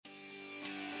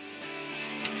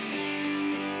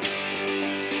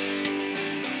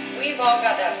we've all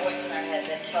got that voice in our head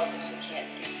that tells us we can't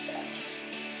do stuff.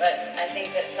 But I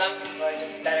think that some people are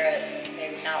just better at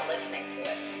maybe not listening to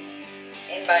it.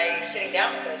 And by sitting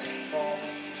down with those people,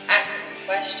 asking them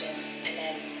questions, and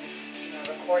then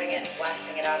recording it and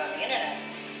blasting it out on the internet,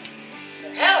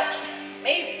 perhaps,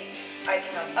 maybe, I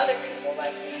can help other people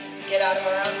like me get out of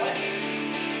our own way.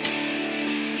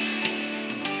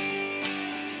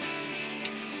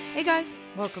 Hey guys,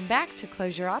 welcome back to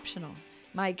Closure Optional.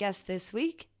 My guest this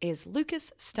week is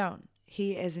Lucas Stone.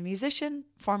 He is a musician,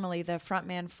 formerly the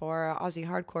frontman for an Aussie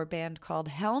hardcore band called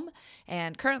Helm,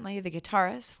 and currently the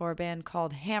guitarist for a band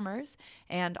called Hammers,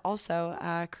 and also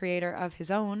a creator of his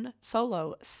own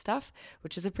solo stuff,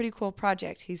 which is a pretty cool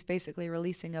project. He's basically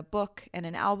releasing a book and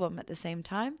an album at the same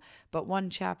time, but one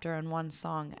chapter and one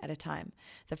song at a time.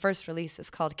 The first release is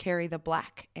called Carry the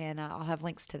Black, and I'll have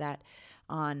links to that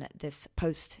on this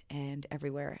post and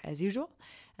everywhere as usual.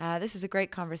 This is a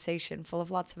great conversation full of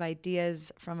lots of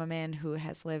ideas from a man who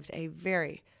has lived a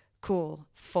very cool,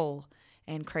 full,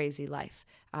 and crazy life.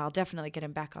 I'll definitely get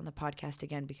him back on the podcast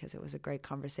again because it was a great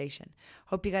conversation.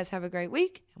 Hope you guys have a great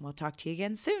week, and we'll talk to you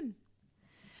again soon.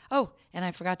 Oh, and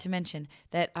I forgot to mention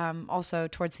that also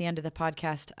towards the end of the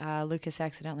podcast, Lucas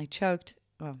accidentally choked.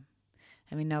 Well,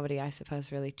 I mean, nobody, I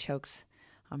suppose, really chokes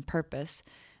on purpose.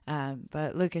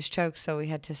 But Lucas choked, so we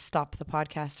had to stop the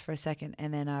podcast for a second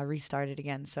and then restart it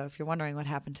again. So if you're wondering what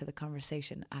happened to the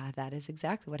conversation, that is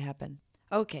exactly what happened.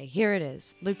 Okay, here it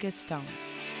is. Lucas Stone.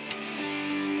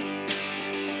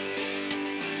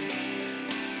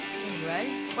 Anyway,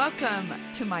 welcome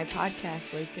to my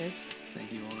podcast, Lucas.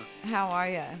 Thank you, Lorna. How are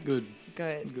you? Good.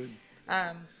 Good.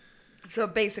 So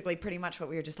basically, pretty much what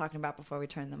we were just talking about before we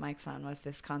turned the mics on was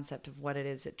this concept of what it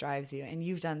is that drives you. And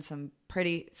you've done some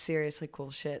pretty seriously cool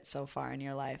shit so far in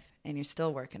your life, and you're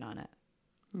still working on it.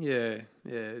 Yeah.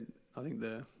 I think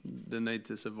the need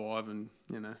to survive and,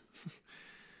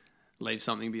 leave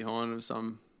something behind of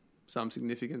some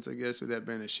significance, I guess, without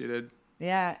being a shithead.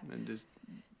 Yeah. And just.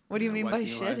 What do you mean by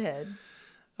wasting away. shithead?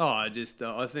 Oh,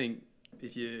 I think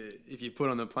if you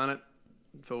put on the planet,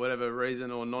 for whatever reason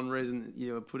or non-reason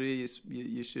you put here,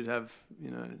 you should have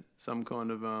some kind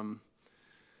of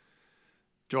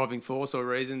driving force or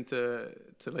reason to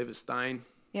leave a stain.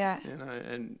 Yeah.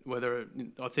 And whether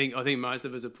I think most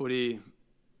of us are put here,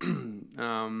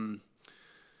 or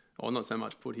not so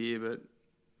much put here, but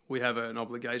we have an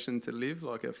obligation to live,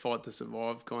 like a fight to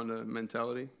survive kind of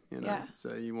mentality. Yeah.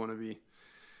 So you want to be,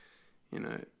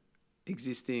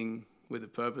 existing with a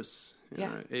purpose,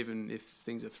 even if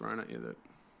things are thrown at you that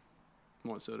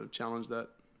might sort of challenge that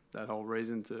whole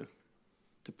reason to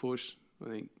push. I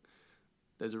think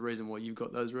there's a reason why you've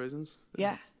got those reasons.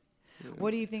 Yeah.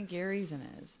 What do you think your reason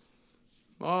is?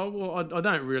 Oh, well, I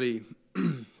don't really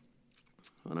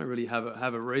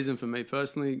have a reason for me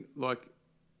personally. Like,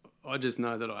 I just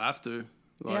know that I have to.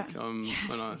 Like,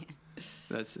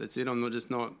 yes, that's it.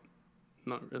 I'm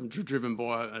I'm driven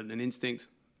by an instinct.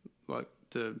 Like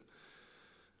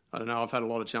I don't know. I've had a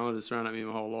lot of challenges thrown at me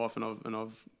my whole life, and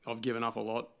I've given up a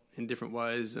lot in different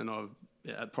ways, and I've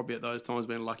probably at those times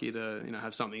been lucky to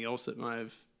have something else that may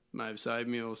have saved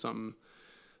me, or something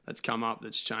that's come up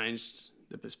that's changed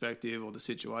the perspective or the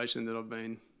situation that I've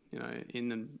been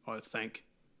in, and I thank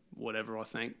whatever I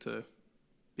thank to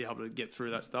be able to get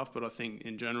through that stuff. But I think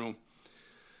in general,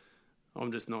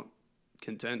 I'm just not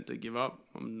content to give up.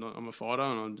 I'm a fighter,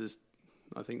 and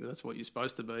I think that's what you're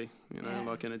supposed to be, and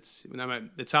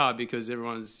it's hard because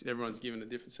everyone's given a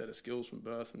different set of skills from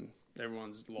birth, and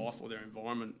everyone's life or their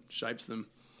environment shapes them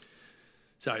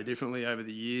so differently over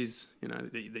the years,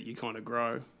 that you kind of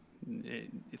grow.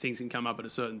 Things can come up at a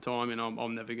certain time, and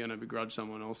I'm never going to begrudge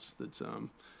someone else that's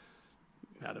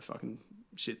had a fucking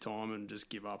shit time and just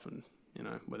give up, and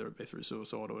whether it be through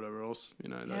suicide or whatever else,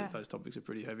 those topics are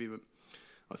pretty heavy, but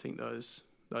I think those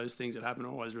things that happen are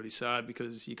always really sad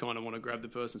because you kind of want to grab the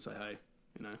person and say, hey,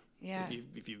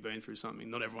 if you've been through something,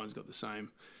 not everyone's got the same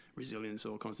resilience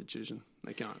or constitution.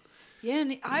 They can't. Yeah,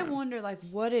 and I wonder, like,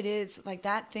 what it is, like,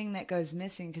 that thing that goes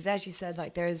missing. Because as you said,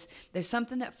 like, there's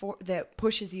something that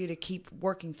pushes you to keep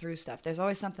working through stuff. There's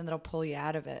always something that'll pull you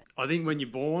out of it. I think when you're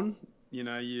born,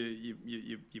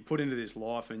 you put into this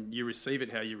life and you receive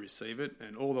it how you receive it,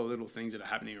 and all the little things that are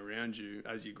happening around you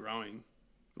as you're growing,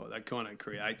 like, that kind of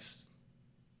creates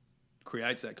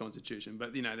that constitution.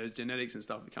 But there's genetics and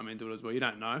stuff that come into it as well. You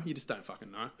don't know. You just don't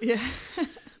fucking know. Yeah.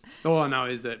 All I know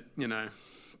is that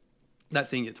that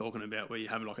thing you're talking about, where you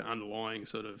have like an underlying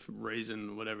sort of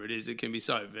reason, whatever it is, it can be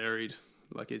so varied.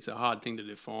 Like, it's a hard thing to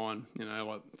define.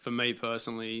 Like, for me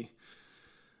personally,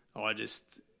 I just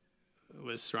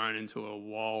was thrown into a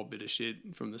wild bit of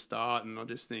shit from the start, and I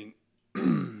just think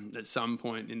at some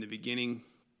point in the beginning,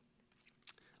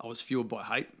 I was fueled by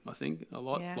hate, I think, a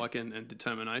lot, Yeah. like, and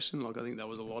determination. Like, I think that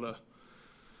was a lot of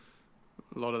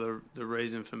the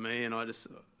reason for me. And I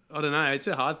don't know. It's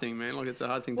a hard thing, man. Like, it's a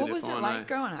hard thing to What define. was it like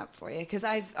growing up for you? Because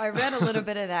I read a little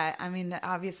bit of that. I mean,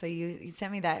 obviously, you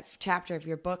sent me that chapter of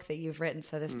your book that you've written,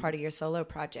 so that's part of your solo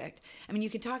project. I mean, you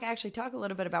could talk a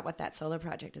little bit about what that solo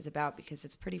project is about, because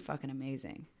it's pretty fucking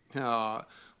amazing.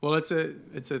 Well, it's a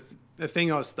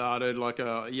thing I started, like,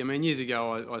 years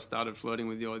ago I started flirting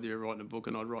with the idea of writing a book,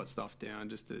 and I'd write stuff down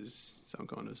just as some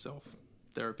kind of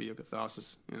self-therapy or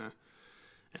catharsis, you know,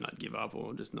 and I'd give up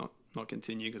or just not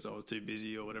continue because I was too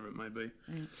busy or whatever it may be.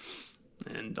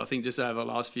 And I think just over the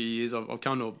last few years, I've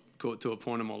come to a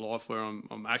point in my life where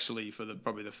I'm actually, for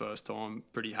probably the first time,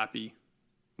 pretty happy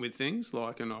with things.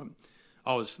 Like, and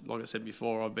I was, like I said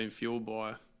before, I've been fueled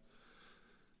by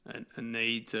a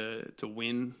need to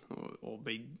win or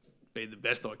be the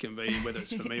best I can be, whether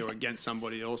it's for me or against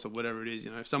somebody else or whatever it is.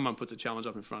 You know, if someone puts a challenge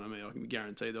up in front of me, I can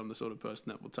guarantee that I'm the sort of person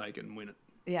that will take it and win it.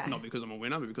 Yeah. Not because I'm a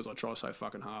winner, but because I try so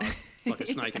fucking hard, like a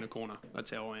snake in a corner.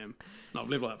 That's how I am. And I've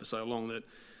lived like that for so long that,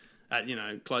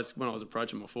 close when I was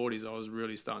approaching my 40s, I was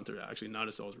really starting to actually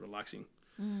notice I was relaxing,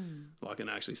 like, and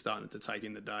actually starting to take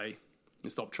in the day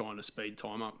and stop trying to speed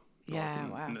time up. Yeah,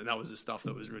 like, wow. And that was the stuff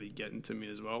that was really getting to me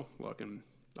as well. Like, and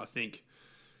I think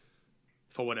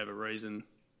for whatever reason,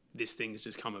 this thing's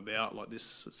just come about, like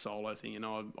this solo thing. You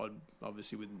know, I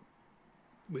obviously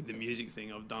with the music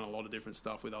thing, I've done a lot of different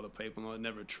stuff with other people, and I've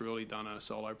never truly done a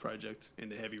solo project in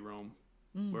the heavy realm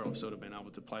where I've sort of been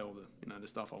able to play all the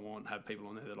stuff I want, have people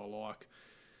on there that I like,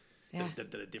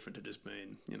 that are different to just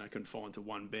being, confined to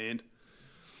one band.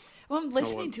 Well, I'm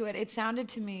listening to it. It sounded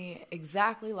to me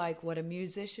exactly like what a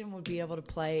musician would be able to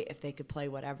play if they could play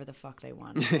whatever the fuck they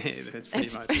want. That's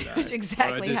pretty much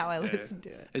exactly how I listen to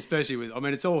it. Especially with,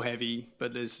 it's all heavy,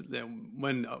 but there's no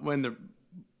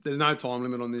time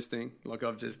limit on this thing. Like,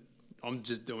 I'm just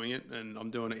doing it, and I'm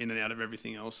doing it in and out of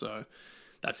everything else. So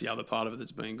that's the other part of it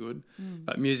that's been good.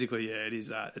 But musically, it is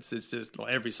that. It's just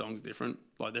like every song's different.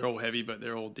 Like, they're all heavy, but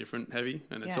they're all different heavy,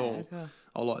 and it's all cool.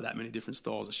 I like that many different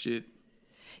styles of shit.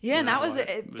 Yeah, and that was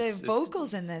the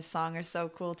vocals in this song are so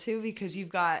cool too, because you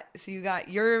got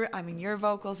your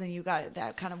vocals, and you got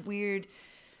that kind of weird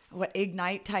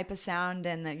Ignite type of sound,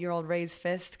 and your old raised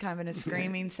fist kind of a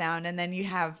screaming sound, and then you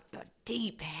have the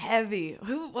deep, heavy.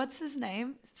 What's his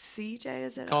name? CJ,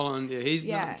 is it? Colin. Yeah, he's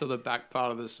not to the back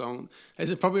part of the song.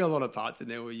 There's probably a lot of parts in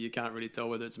there where you can't really tell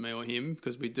whether it's me or him,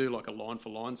 because we do like a line for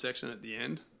line section at the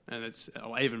end, and it's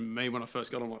even me when I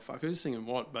first got on, like, fuck, who's singing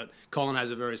what? But Colin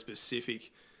has a very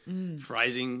specific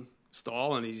phrasing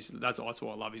style, and that's why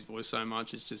I love his voice so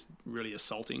much. It's just really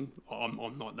assaulting.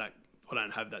 I'm not that. I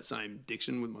don't have that same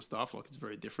diction with my stuff. Like, it's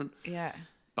very different. Yeah.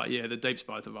 But yeah, the deep's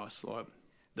both of us. Like,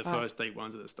 the first deep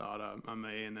ones at the start are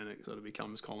me, and then it sort of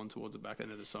becomes Colin towards the back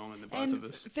end of the song, and both of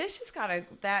us. Fish has got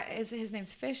his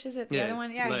name's Fish, is it? The other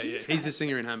one? Yeah. He's the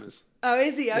singer in Hammers. Oh,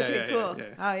 is he? Okay, cool. Yeah.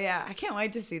 Oh, yeah. I can't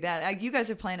wait to see that. You guys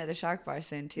are playing at the Shark Bar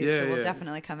soon, too, so we'll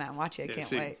definitely come out and watch it. I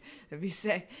can't wait. It'd be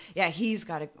sick. Yeah, he's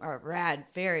got a rad,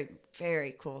 very,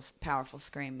 very cool, powerful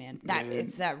scream, man.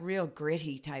 It's that real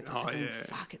gritty type of scream.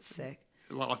 Yeah. Fuck, it's sick.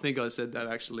 Well, I think I said that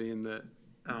actually in the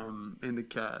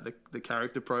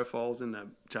character profiles in that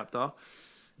chapter.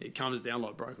 It comes down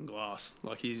like broken glass.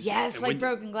 Like, he's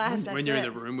broken glass. When you're in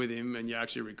the room with him and you're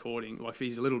actually recording, like,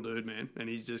 he's a little dude, man, and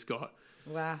he's just got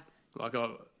like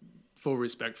full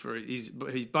respect for it. He's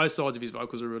both sides of his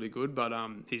vocals are really good, but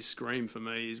his scream for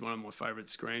me is one of my favorite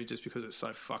screams, just because it's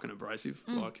so fucking abrasive.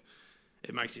 Like,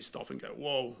 it makes you stop and go,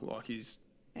 whoa! Like, he's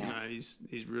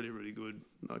really, really good.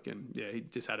 Like, and he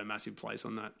just had a massive place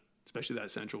on that, especially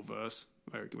that central verse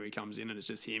where he comes in and it's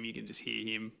just him. You can just hear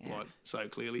him like so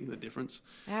clearly, the difference.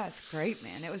 Yeah, it's great,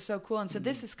 man. It was so cool. And so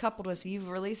this is coupled with, so you've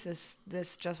released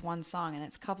this just one song, and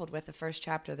it's coupled with the first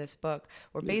chapter of this book,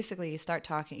 where basically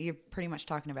you're pretty much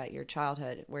talking about your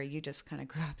childhood, where you just kind of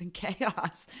grew up in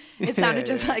chaos. It sounded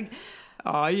just like,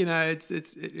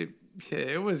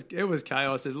 it was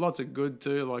chaos. There's lots of good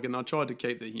too. Like, and I tried to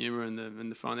keep the humor and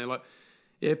the fun there. Like,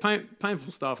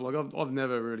 painful stuff. Like, I've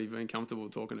never really been comfortable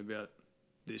talking about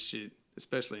this shit,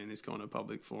 especially in this kind of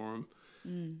public forum.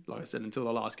 Like I said, until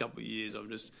the last couple of years,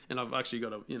 I've actually got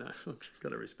to, be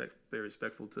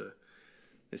respectful to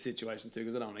the situation too,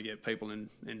 because I don't want to get people in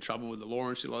trouble with the law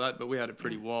and shit like that. But we had a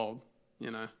pretty wild,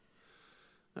 a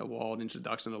wild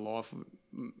introduction to life.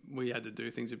 We had to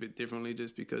do things a bit differently,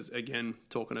 just because, again,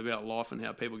 talking about life and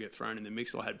how people get thrown in the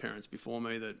mix. I had parents before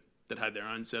me that had their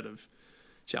own set of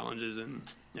challenges and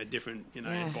different,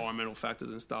 environmental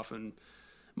factors and stuff. And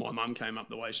my mum came up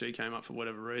the way she came up for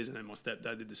whatever reason, and my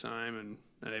stepdad did the same, and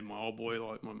even my old boy,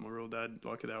 like my real dad,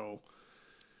 like, they're all,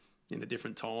 in a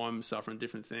different time, suffering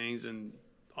different things. And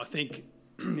I think,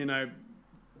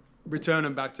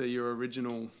 returning back to your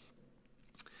original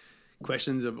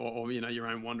questions or your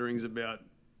own wonderings about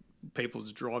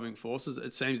people's driving forces,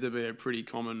 it seems to be a pretty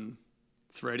common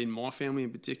thread in my family in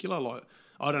particular. Like,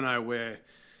 I don't know where,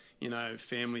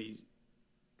 family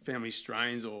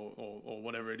strains or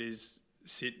whatever it is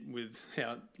sit with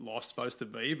how life's supposed to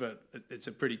be, but it's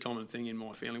a pretty common thing in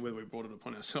my family. Whether we brought it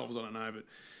upon ourselves, I don't know, but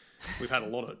we've had a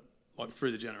lot of, like,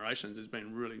 through the generations, it's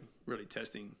been really, really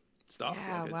testing stuff.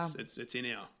 Yeah, like, wow. it's in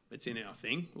our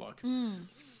thing. Like, my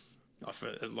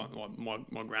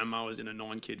grandma was in a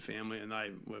 9-kid family, and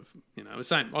they were, the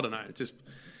same. I don't know. It's just,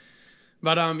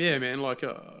 but yeah, man, like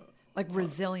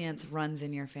resilience runs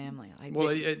in your family. Like, well,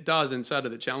 it does, and so do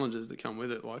the challenges that come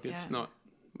with it. Like, it's not.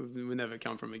 We never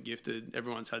come from a gifted.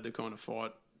 Everyone's had to kind of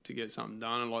fight to get something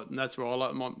done, and that's where I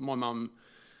like my mum.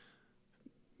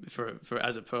 For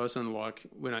as a person, like,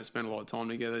 we don't spend a lot of time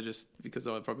together just because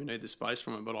I probably need the space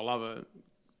from it. But I love her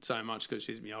so much because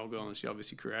she's my old girl and she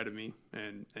obviously created me,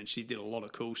 and she did a lot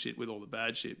of cool shit with all the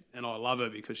bad shit. And I love her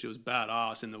because she was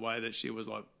badass in the way that she was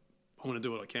like, I want to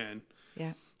do what I can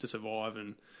to survive.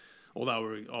 And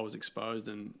although I was exposed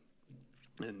and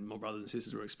my brothers and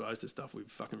sisters were exposed to stuff we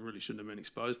fucking really shouldn't have been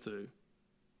exposed to,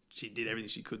 she did everything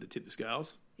she could to tip the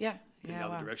scales in the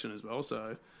other direction as well.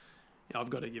 So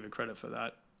I've got to give her credit for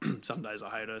that. Some days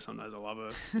I hate her, some days I love her,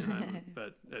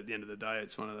 but at the end of the day,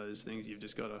 it's one of those things you've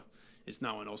just got to, it's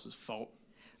no one else's fault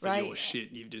for your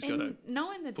shit. You've just got to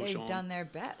knowing that they've done their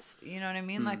best. You know what I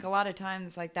mean? Like, a lot of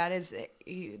times, like, that is,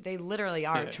 they literally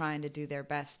are trying to do their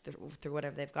best through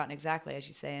whatever they've gotten, exactly as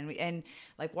you say. And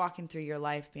like, walking through your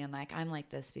life being like, I'm like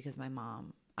this because my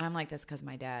mom, I'm like this because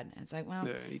my dad. And it's like, well,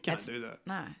 you can't do that.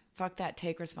 Nah, fuck that.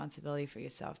 Take responsibility for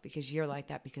yourself because you're like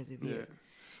that because of you.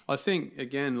 I think,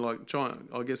 again, like,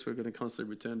 I guess we're going to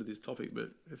constantly return to this topic, but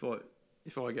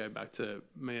if I go back to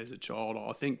me as a child,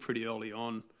 I think pretty early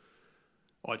on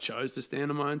I chose to stand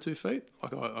on my own 2 feet.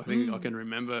 Like, I think I can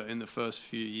remember in the first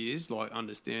few years, like,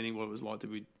 understanding what it was like to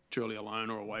be truly alone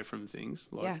or away from things.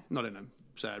 Like, not in a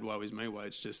sad woe is me way.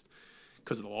 It's just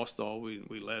because of the lifestyle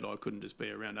we led, I couldn't just be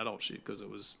around adult shit because it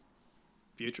was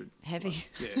putrid. Heavy.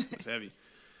 Like, it was heavy.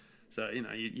 So,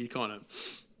 you kind of,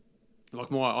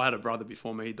 like, I had a brother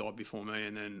before me, he died before me,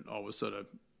 and then I was sort of,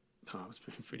 it was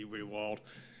pretty wild.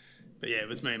 But yeah, it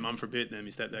was me and mum for a bit, and then my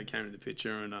stepdad came into the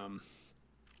picture, and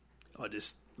I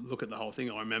just look at the whole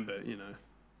thing. I remember,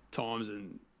 times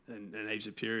and heaps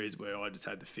of periods where I just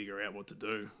had to figure out what to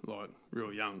do, like,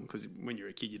 real young, because when you're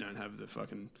a kid, you don't have the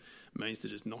fucking means to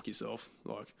just knock yourself.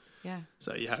 Like,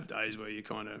 so you have days where you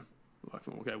kind of like,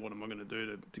 well, okay, what am I going to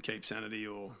do to keep sanity?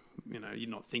 Or, you're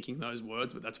not thinking those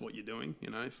words, but that's what you're doing,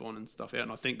 finding stuff out.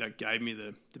 And I think that gave me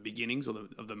the beginnings or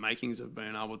the makings of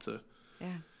being able to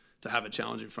have a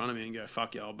challenge in front of me and go,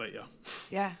 fuck yeah, I'll beat you.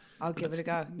 Yeah, I'll give it a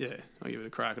go. Yeah, I'll give it a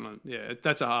crack. And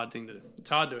that's a hard thing it's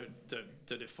hard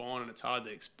to define and it's hard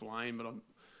to explain, but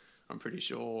I'm pretty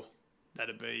sure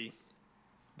that'd be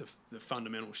the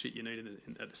fundamental shit you need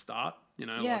at the start,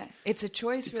 Yeah, like, it's a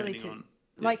choice really to...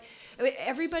 Like,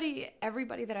 everybody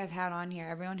that I've had on here,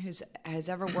 everyone has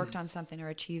ever worked on something or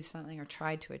achieved something or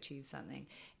tried to achieve something,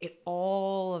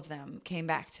 all of them came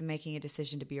back to making a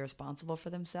decision to be responsible for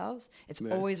themselves. It's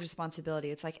always responsibility.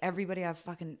 It's like everybody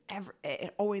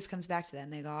it always comes back to that.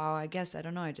 And they go, oh, I guess, I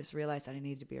don't know, I just realized that I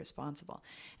needed to be responsible.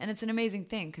 And it's an amazing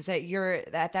thing because you're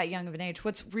at that young of an age.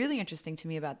 What's really interesting to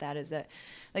me about that is that,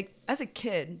 like, as a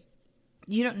kid,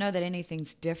 you don't know that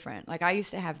anything's different. Like, I used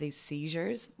to have these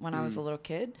seizures when I was a little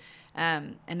kid,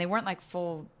 and they weren't like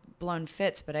full-blown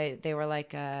fits, but they were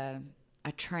like a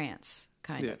trance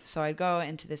kind of. So I'd go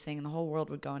into this thing, and the whole world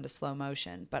would go into slow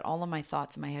motion, but all of my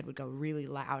thoughts in my head would go really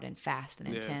loud and fast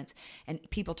and intense. And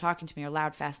people talking to me are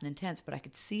loud, fast, and intense, but I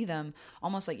could see them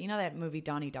almost like, that movie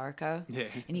Donnie Darko? Yeah.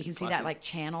 And you can see that, like,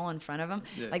 channel in front of them.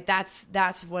 Yeah. Like, that's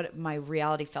what my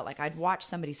reality felt like. I'd watch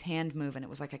somebody's hand move, and it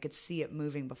was like I could see it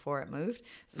moving before it moved.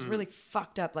 It's this really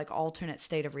fucked up, like, alternate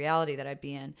state of reality that I'd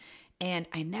be in. And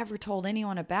I never told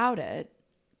anyone about it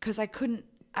because I couldn't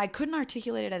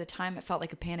articulate it at the time. It felt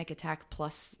like a panic attack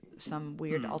plus some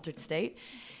weird altered state.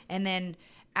 And then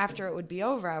after it would be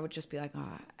over, I would just be like,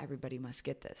 oh, everybody must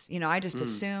get this. I just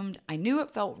assumed, I knew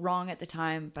it felt wrong at the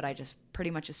time, but I just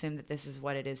pretty much assumed that this is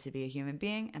what it is to be a human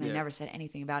being. And I never said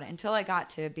anything about it until I got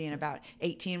to being about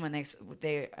 18 when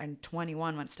they and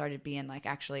 21 when it started being like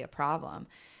actually a problem.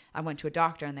 I went to a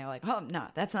doctor and they were like, oh, no,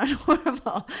 that's not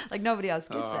normal. Like, nobody else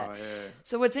gets that. Yeah.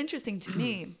 So what's interesting to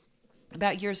me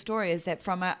about your story is that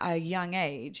from a young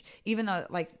age, even though,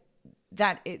 like,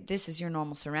 this is your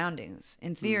normal surroundings.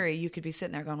 In theory, you could be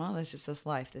sitting there going, "Well, this is just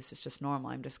life. This is just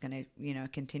normal. I'm just going to,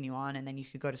 continue on." And then you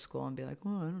could go to school and be like,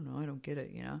 "Oh, I don't know. I don't get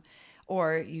it,"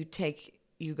 Or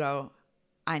you go,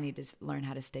 "I need to learn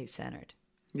how to stay centered.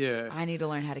 Yeah. I need to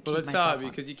learn how to keep myself." Well, it's hard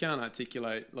because you can't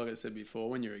articulate, like I said before,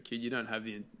 when you're a kid, you don't have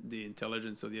the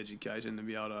intelligence or the education to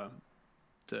be able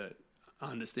to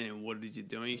understand what it is you're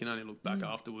doing. You can only look back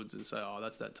afterwards and say, "Oh,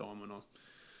 that's that time when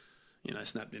I,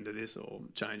 snapped into this or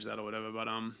changed that or whatever." But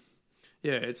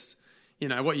yeah, it's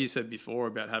what you said before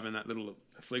about having that little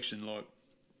affliction. Like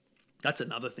that's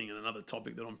another thing and another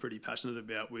topic that I'm pretty passionate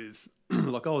about. With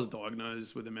like I was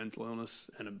diagnosed with a mental illness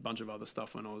and a bunch of other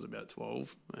stuff when I was about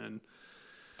 12, and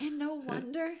no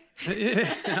wonder.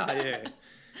 Yeah, yeah,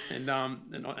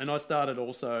 and I started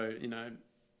also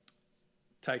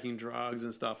taking drugs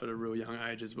and stuff at a real young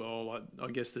age as well. I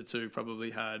guess the two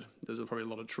probably there's probably a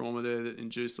lot of trauma there that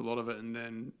induced a lot of it, and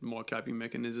then my coping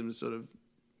mechanisms sort of,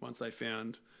 once they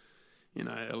found,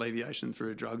 alleviation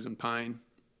through drugs and pain,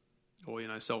 or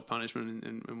Mm-hmm. self-punishment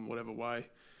in whatever way,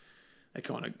 they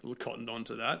kind of cottoned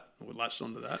onto that or latched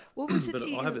onto that. What was it? But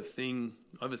I have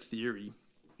a theory.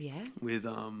 Yeah. With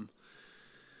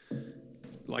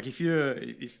like if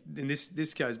and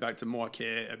this goes back to my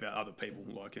care about other people,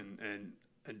 like and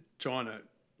trying to,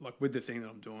 like, with the thing that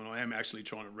I'm doing, I am actually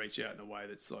trying to reach out in a way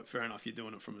that's like, fair enough, you're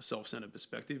doing it from a self-centered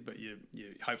perspective, but you're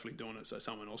hopefully doing it so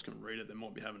someone else can read it that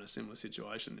might be having a similar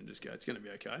situation and just go, it's going to be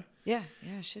okay. Yeah,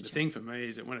 shit. The thing for me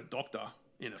is that when a doctor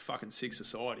in a fucking sick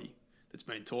society that's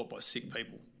been taught by sick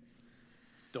people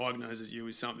diagnoses you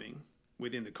with something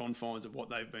within the confines of what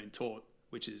they've been taught,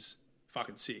 which is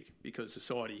fucking sick, because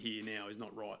society here now is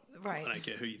not right. Right. I don't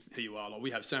care who you are. Like,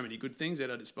 we have so many good things at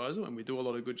our disposal and we do a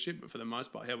lot of good shit, but for the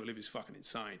most part, how we live is fucking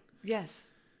insane. Yes.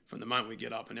 From the moment we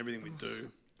get up and everything we do,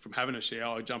 from having a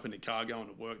shower, jumping in the car, going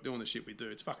to work, doing the shit we do,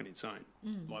 it's fucking insane.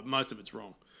 Like, most of it's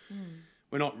wrong.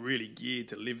 We're not really geared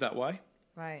to live that way.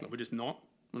 Right. Like, we're just not.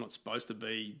 We're not supposed to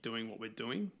be doing what we're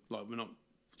doing. Like,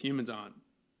 humans aren't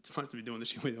supposed to be doing the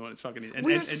shit we're doing. It's fucking...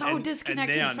 We're so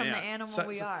disconnected from the animal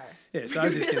we are. Yeah, so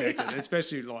disconnected. And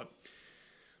especially, like,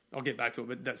 I'll get back to it,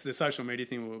 but that's the social media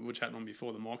thing we were chatting on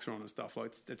before the mics were on and stuff.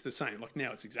 Like, it's the same. Like,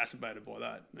 now it's exacerbated by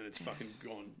that, and it's fucking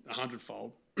gone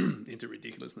 100-fold into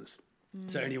ridiculousness.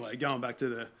 So anyway, going back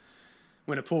to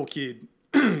when a poor kid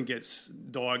gets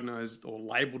diagnosed or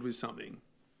labelled with something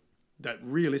that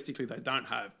realistically they don't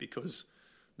have, because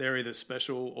they're either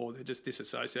special or they're just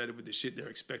disassociated with the shit they're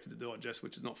expected to digest,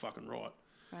 which is not fucking right.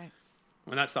 Right.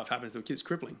 When that stuff happens, the kid's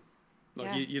crippling.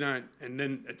 Like, you don't, and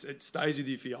then it stays with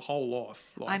you for your whole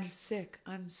life. Like, I'm sick.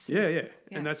 Yeah.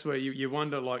 And that's where you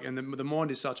wonder, like, and the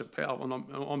mind is such a powerful,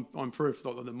 and I'm proof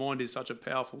that the mind is such a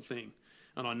powerful thing.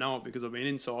 And I know it because I've been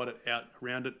inside it, out,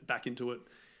 around it, back into it.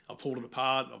 I pulled it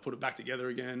apart. I put it back together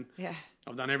again. Yeah.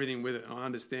 I've done everything with it. And I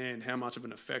understand how much of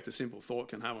an effect a simple thought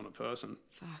can have on a person.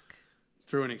 Fuck.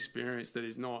 Through an experience that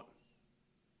is not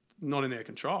in their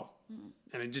control.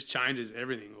 And it just changes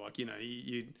everything. Like,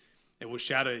 it will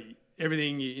shatter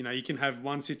everything. You can have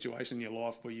one situation in your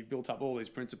life where you've built up all these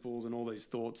principles and all these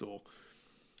thoughts, or,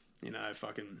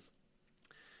 fucking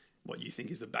what you think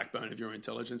is the backbone of your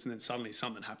intelligence, and then suddenly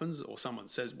something happens or someone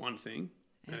says one thing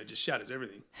and it just shatters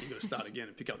everything. You've got to start again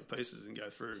and pick up the pieces and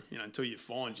go through, until you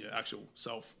find your actual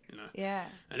self, Yeah.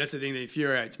 And that's the thing that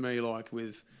infuriates me, like,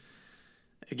 with,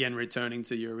 again, returning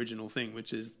to your original thing,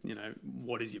 which is,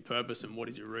 what is your purpose and what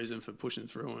is your reason for pushing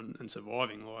through and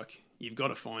surviving? Like, you've got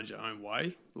to find your own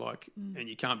way, like, and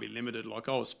you can't be limited. Like,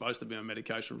 I was supposed to be on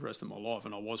medication for the rest of my life,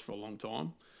 and I was for a long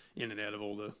time, in and out of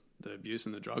all the abuse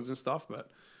and the drugs and stuff, but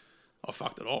I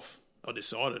fucked it off. I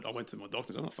decided, I went to my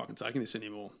doctor, I'm not fucking taking this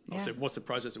anymore. Yeah. I said, what's the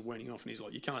process of weaning off? And he's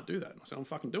like, you can't do that. And I said, I'm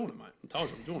fucking doing it, mate. I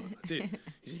told you I'm doing it. That's it. He said,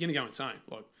 you're going to go insane.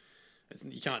 Like,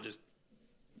 you can't just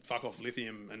fuck off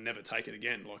lithium and never take it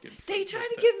again. Like, they tried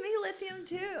to give me lithium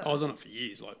too. I was on it for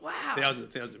years, like, wow,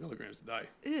 thousands of milligrams a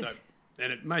day. So,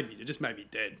 and it just made me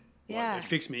dead. Yeah. Like, it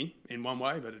fixed me in one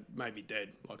way, but it made me dead.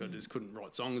 Like, I just couldn't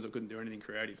write songs. I couldn't do anything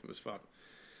creative. It was fucked.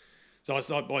 So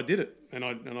I did it, and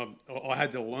I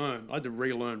had to learn. I had to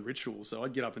relearn rituals. So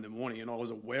I'd get up in the morning, and I was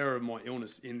aware of my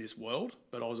illness in this world,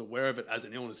 but I was aware of it as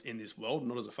an illness in this world,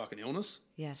 not as a fucking illness.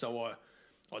 Yes. So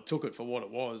I took it for what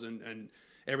it was, and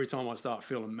every time I start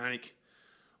feeling manic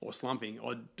or slumping,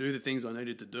 I'd do the things I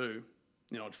needed to do.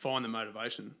 I'd find the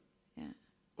motivation. Yeah.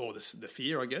 Or the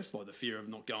fear, I guess, like the fear of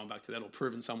not going back to that, or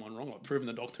proving someone wrong, like proving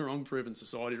the doctor wrong, proving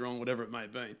society wrong, whatever it may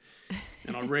have been.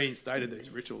 And I reinstated these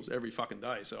rituals every fucking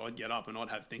day. So I'd get up and I'd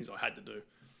have things I had to do.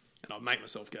 And I'd make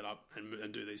myself get up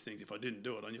and do these things. If I didn't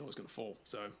do it, I knew I was going to fall.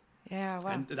 So yeah, wow.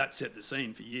 And that set the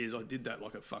scene for years. I did that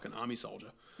like a fucking army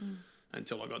soldier.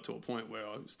 until I got to a point where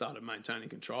I started maintaining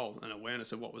control and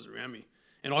awareness of what was around me.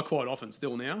 And I quite often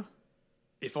still now,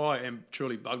 if I am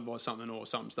truly bugged by something or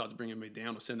something starts bringing me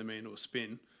down or sending me into a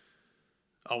spin,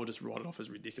 I will just write it off as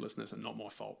ridiculousness and not my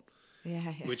fault.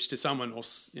 Yeah. Which to someone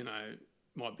else, you know,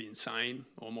 might be insane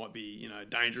or might be, you know,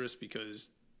 dangerous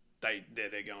because they're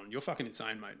going, you're fucking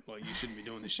insane, mate. Like, you shouldn't be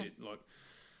doing this shit. Like,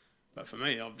 but for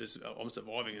me, I'm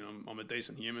surviving and I'm a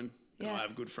decent human. Yeah. I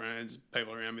have good friends,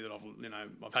 people around me that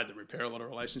I've had to repair a lot of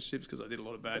relationships because I did a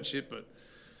lot of bad shit. But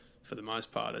for the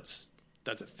most part, that's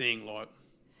a thing. Like,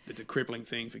 it's a crippling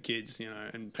thing for kids, you know,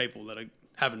 and people that are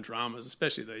having dramas,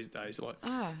 especially these days. Like,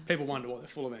 people wonder why they're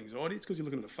full of anxiety. It's because you're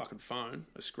looking at a fucking phone,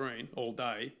 a screen, all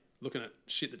day, looking at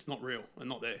shit that's not real and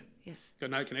not there. Yes.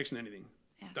 Got no connection to anything.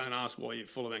 Yes. Don't ask why you're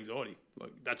full of anxiety.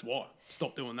 Like, that's why.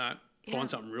 Stop doing that. Yeah. Find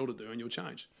something real to do and you'll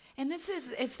change. And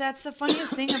that's the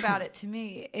funniest thing about it to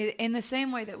me. In the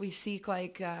same way that we seek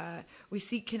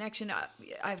connection.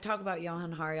 I've talked about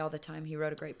Johan Hari all the time. He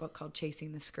wrote a great book called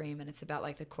Chasing the Scream, and it's about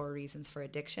like the core reasons for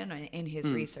addiction and in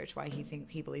his research why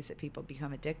he believes that people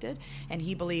become addicted, and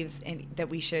he believes that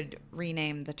we should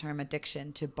rename the term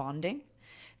addiction to bonding,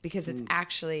 because it's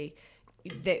actually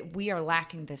that we are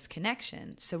lacking this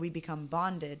connection, so we become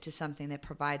bonded to something that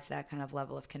provides that kind of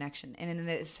level of connection. And in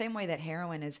the same way that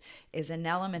heroin is an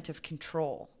element of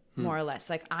control, more or less.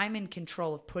 Like, I'm in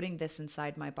control of putting this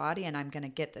inside my body, and I'm going to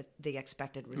get the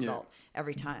expected result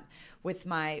every time. With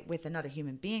another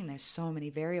human being, there's so many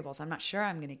variables. I'm not sure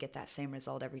I'm going to get that same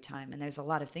result every time, and there's a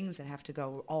lot of things that have to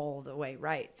go all the way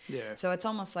right. Yeah. So it's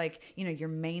almost like, you know, you're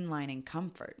mainlining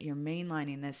comfort. You're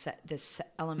mainlining this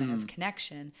element of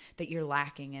connection that you're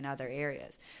lacking in other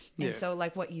areas. And so,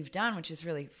 like, what you've done, which is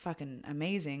really fucking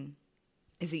amazing,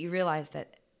 is that you realize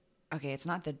that, okay, it's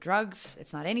not the drugs,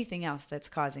 it's not anything else that's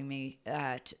causing me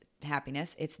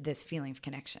happiness. It's this feeling of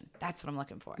connection. That's what I'm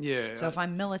looking for. Yeah. So if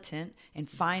I'm militant in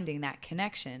finding that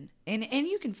connection, and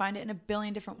you can find it in a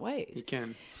billion different ways. You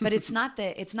can. But it's not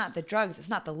the drugs, it's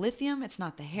not the lithium, it's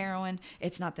not the heroin,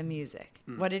 it's not the music.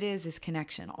 What it is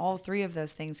connection. All three of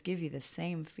those things give you the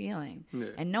same feeling. Yeah.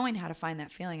 And knowing how to find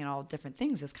that feeling in all different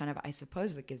things is kind of, I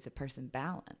suppose, what gives a person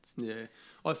balance. Yeah.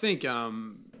 I think,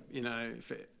 you know,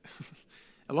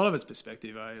 a lot of it's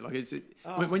perspective, eh?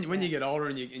 Like, when you get older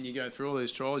and you go through all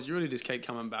these trials, you really just keep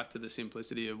coming back to the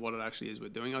simplicity of what it actually is we're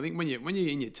doing. I think when you're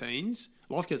in your teens,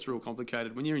 life gets real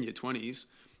complicated. When you're in your 20s,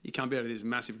 you come out of this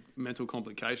massive mental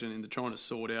complication into trying to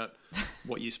sort out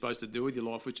what you're supposed to do with your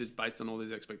life, which is based on all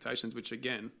these expectations, which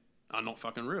again are not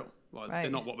fucking real. Like, they're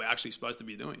not what we're actually supposed to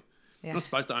be doing. Yeah. You're not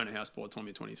supposed to own a house by the time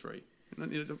you're 23.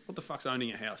 What the fuck's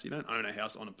owning a house? You don't own a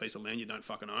house on a piece of land you don't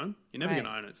fucking own. You're never going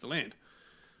to own it. It's the land.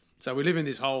 So we live in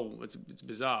this whole, it's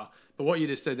bizarre. But what you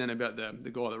just said then about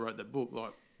the guy that wrote that book,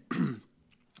 like,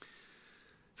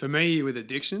 for me with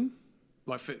addiction,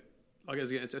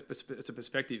 it's a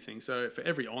perspective thing. So for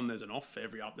every on, there's an off. For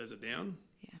every up, there's a down.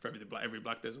 Yeah. For every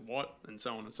black, there's a white, and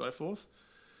so on and so forth.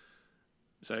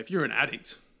 So if you're an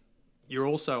addict, you're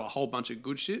also a whole bunch of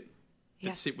good shit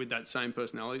that sit with that same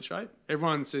personality trait.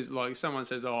 Everyone says, like, someone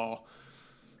says, oh,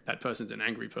 that person's an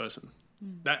angry person.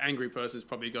 That angry person's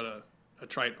probably got a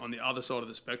trait on the other side of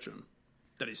the spectrum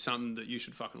that is something that you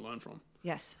should fucking learn from.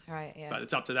 Yes, right, yeah. But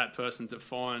it's up to that person to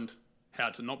find how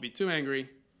to not be too angry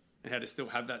and how to still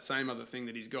have that same other thing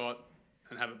that he's got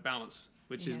and have a balance,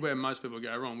 which is where most people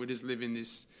go wrong. We just live in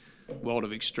this world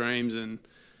of extremes and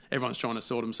everyone's trying to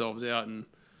sort themselves out, and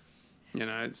you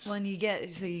know, it's... Well, and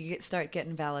you start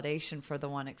getting validation for the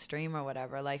one extreme or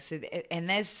whatever. Like, so, and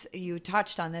this, you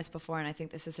touched on this before, and I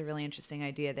think this is a really interesting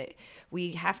idea that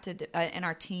we have to, in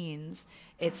our teens,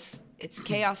 it's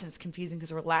chaos and it's confusing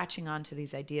because we're latching on to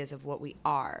these ideas of what we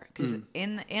are. Because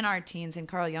in our teens, and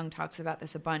Carl Jung talks about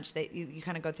this a bunch, that you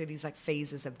kind of go through these like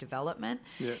phases of development.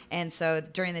 Yeah. And so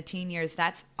during the teen years,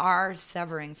 that's our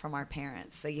severing from our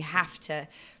parents. So you have to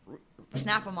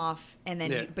snap them off, and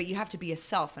then but you have to be a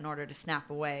self in order to snap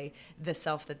away the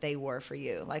self that they were for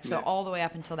you. Like, so all the way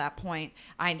up until that point,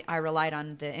 I relied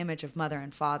on the image of mother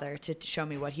and father to show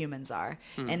me what humans are.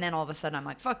 And then all of a sudden I'm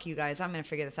like, fuck you guys, I'm going to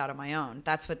figure this out on my own.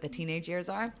 That's what the teenage years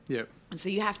are. Yep. And so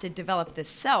you have to develop this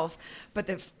self, but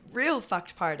the real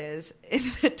fucked part is in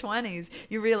the 20s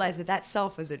you realize that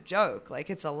self is a joke. Like,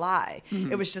 it's a lie.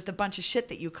 It was just a bunch of shit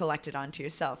that you collected onto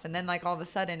yourself, and then like all of a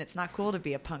sudden it's not cool to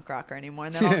be a punk rocker anymore,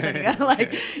 and then all of a sudden you gotta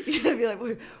like you gotta be like,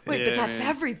 wait, but that's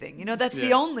everything, you know, that's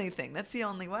the only thing, that's the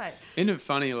only way. Isn't it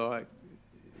funny, like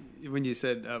when you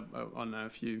said I don't know, a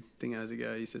few things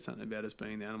ago you said something about us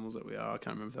being the animals that we are. I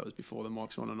can't remember if that was before the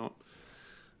mics on or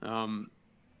not,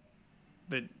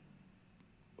 but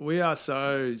we are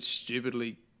so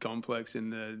stupidly complex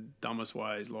in the dumbest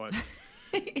ways. Like,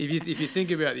 if you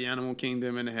think about the animal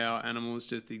kingdom and how animals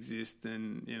just exist,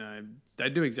 and they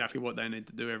do exactly what they need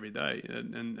to do every day,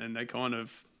 and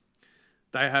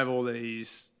they have all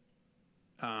these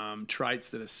traits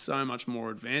that are so much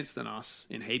more advanced than us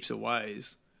in heaps of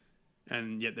ways,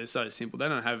 and yet they're so simple. They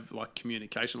don't have like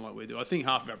communication like we do. I think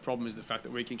half of our problem is the fact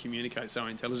that we can communicate so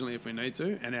intelligently if we need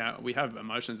to, and we have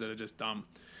emotions that are just dumb.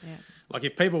 Yeah. Like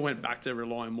if people went back to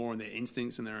relying more on their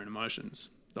instincts and their own emotions,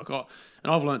 and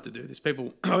I've learned to do this. I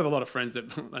have a lot of friends that,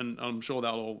 and I'm sure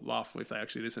they'll all laugh if they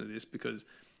actually listen to this, because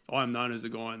I'm known as the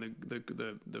guy in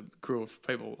the crew of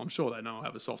people. I'm sure they know I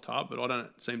have a soft heart, but I don't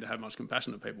seem to have much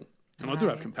compassion to people. And I do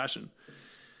have compassion.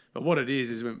 But what it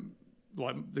is when,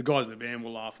 like, the guys in the band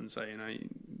will laugh and say,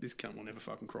 this cunt will never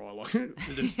fucking cry. Like,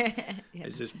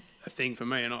 it's just a thing for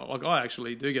me. And I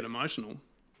actually do get emotional.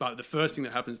 But the first thing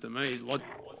that happens to me is logic.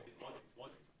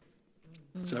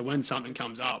 So when something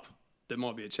comes up that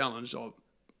might be a challenge,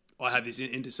 I have this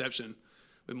interception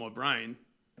with my brain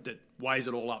that weighs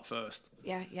it all up first.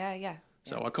 Yeah.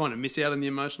 So I kind of miss out on the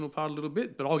emotional part a little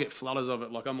bit, but I'll get flutters of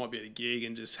it. Like I might be at a gig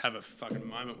and just have a fucking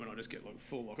moment when I just get like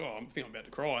full, like, I think I'm about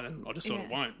to cry, and then I just sort of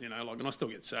won't, and I still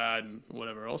get sad and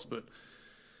whatever else. But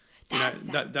that's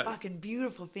that fucking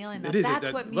beautiful feeling.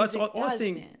 That's what music does,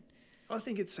 man. I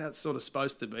think it's how it's sort of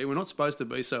supposed to be. We're not supposed to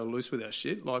be so loose with our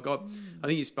shit. Like I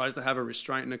think you're supposed to have a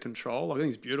restraint and a control. Like, I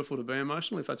think it's beautiful to be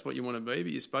emotional if that's what you want to be,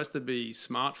 but you're supposed to be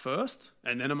smart first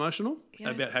and then emotional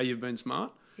about how you've been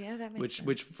smart. Yeah, that makes sense.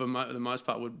 Which for the most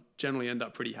part would generally end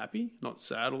up pretty happy, not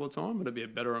sad all the time. It'd be a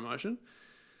better emotion.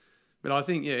 But I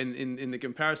think, in the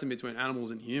comparison between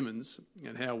animals and humans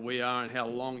and how we are and how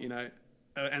long, an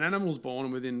animal's born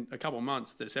and within a couple of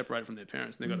months they're separated from their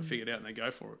parents and they've got to figure it out and they go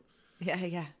for it.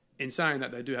 Yeah. In saying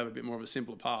that, they do have a bit more of a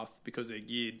simpler path because they're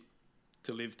geared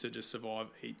to live to just survive,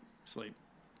 eat, sleep,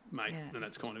 mate, and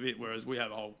that's kind of it. Whereas we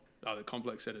have a whole other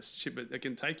complex set of shit, but it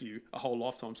can take you a whole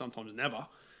lifetime, sometimes never,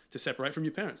 to separate from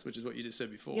your parents, which is what you just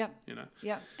said before. Yeah,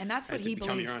 and that's what he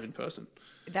believes. Become your own person.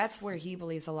 That's where he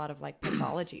believes a lot of like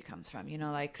pathology comes from.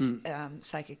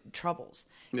 Psychic troubles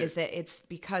is that it's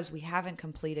because we haven't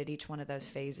completed each one of those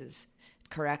phases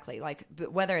correctly, like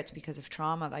whether it's because of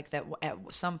trauma, like that at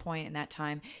some point in that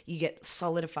time you get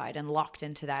solidified and locked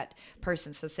into that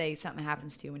person. So say something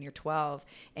happens to you when you're 12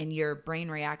 and your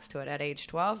brain reacts to it at age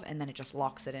 12 and then it just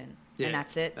locks it in, and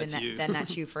that's it. Then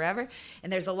that's you forever.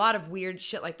 And there's a lot of weird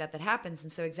shit like that happens.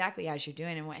 And so exactly as you're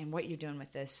doing and what you're doing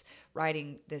with this,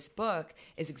 writing this book,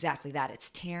 is exactly that. It's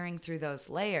tearing through those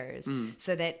layers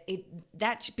so that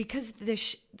because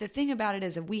the thing about it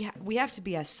is that we have to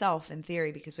be a self in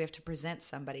theory because we have to present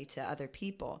somebody to other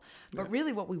people. But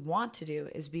really what we want to do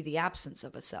is be the absence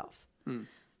of a self.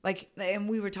 Like, and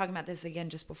we were talking about this again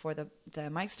just before the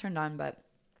mics turned on, but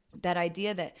that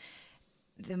idea that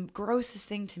the grossest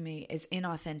thing to me is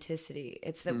inauthenticity.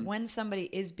 It's that when somebody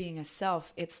is being a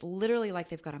self, it's literally like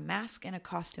they've got a mask and a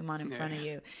costume on in front of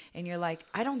you. And you're like,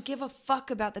 I don't give a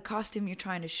fuck about the costume you're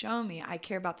trying to show me. I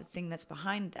care about the thing that's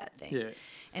behind that thing. Yeah.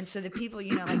 And so the people,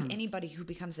 like anybody who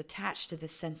becomes attached to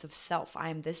this sense of self, I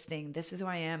am this thing, this is who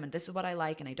I am, and this is what I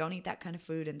like, and I don't eat that kind of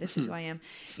food, and this is who I am.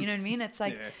 You know what I mean? It's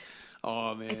like,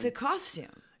 oh man, it's a costume.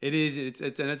 It is.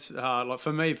 It's hard. Like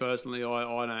for me personally,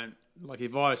 I don't. Like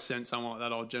if I sense someone like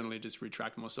that, I'll generally just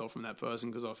retract myself from that person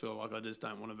because I feel like I just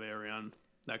don't want to be around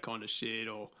that kind of shit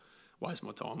or waste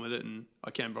my time with it. And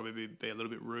I can probably be a little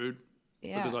bit rude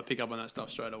because I pick up on that stuff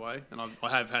straight away. And I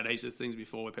have had heaps of things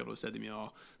before where people have said to me,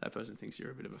 "Oh, that person thinks you're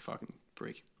a bit of a fucking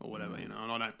prick or whatever," And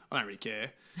I don't really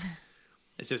care.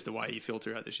 It's just the way you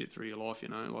filter out the shit through your life,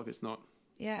 Like it's not.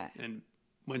 Yeah. And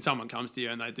when someone comes to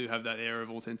you and they do have that air of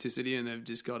authenticity and they've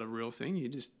just got a real thing,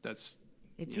 it's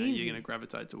easy. You're going to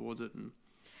gravitate towards it. And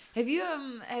have you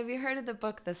heard of the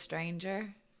book The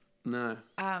Stranger? No.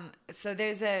 So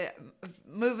there's a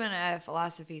movement of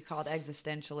philosophy called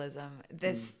existentialism.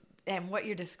 And what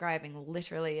you're describing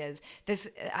literally is this.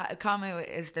 Camus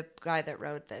is the guy that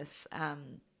wrote this.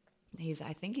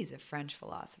 I think he's a French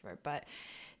philosopher, but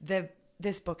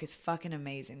this book is fucking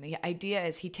amazing. The idea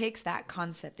is he takes that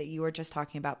concept that you were just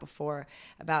talking about before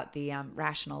about the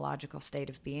rational, logical state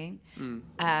of being,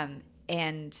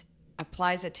 and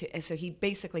applies it to. So he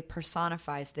basically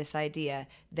personifies this idea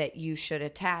that you should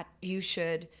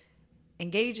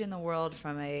engage in the world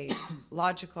from a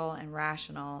logical and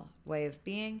rational way of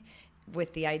being,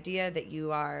 with the idea that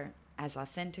you are as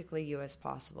authentically you as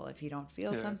possible. If you don't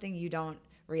feel something, you don't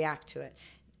react to it.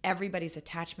 Everybody's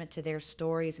attachment to their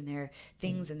stories and their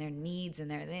things and their needs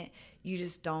and you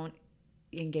just don't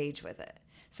engage with it.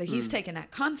 So he's taken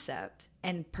that concept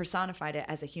and personified it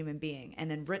as a human being, and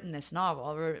then written this novel,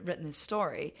 or written this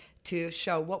story to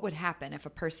show what would happen if a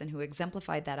person who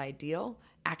exemplified that ideal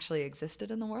actually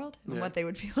existed in the world, and what they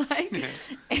would be like.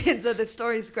 And so the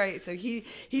story's great. So he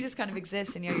just kind of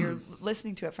exists, and you're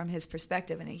listening to it from his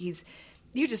perspective, and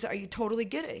you totally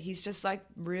get it. He's just like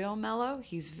real mellow.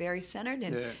 He's very centered,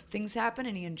 and things happen,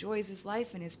 and he enjoys his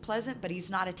life, and is pleasant, but he's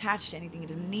not attached to anything. He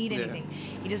doesn't need anything.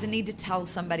 He doesn't need to tell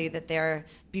somebody that they're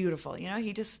beautiful.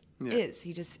 He just is.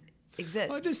 He just exists.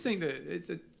 Well, I just think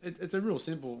that it's a real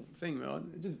simple thing,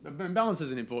 man. Balance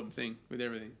is an important thing with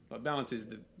everything. Like, balance is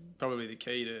probably the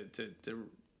key to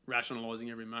rationalising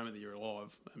every moment that you're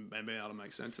alive and being able to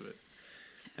make sense of it.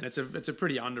 And it's a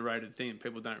pretty underrated thing, and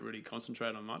people don't really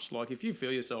concentrate on much. Like, if you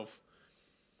feel yourself,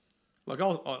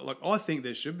 I think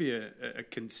there should be a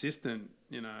consistent,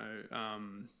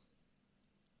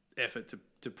 effort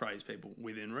to praise people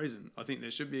within reason. I think there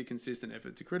should be a consistent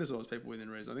effort to criticise people within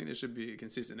reason. I think there should be a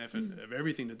consistent effort of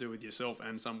everything to do with yourself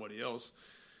and somebody else.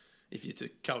 If you're to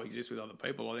coexist with other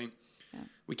people, I think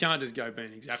we can't just go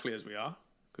being exactly as we are,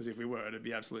 because if we were, it'd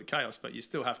be absolute chaos. But you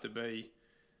still have to be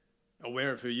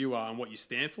aware of who you are and what you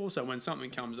stand for. So when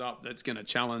something comes up that's going to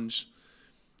challenge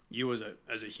you as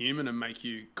a human and make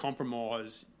you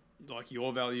compromise like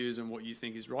your values and what you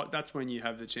think is right, that's when you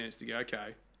have the chance to go,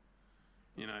 okay,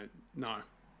 no,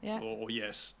 or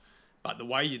yes. But the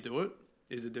way you do it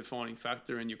is a defining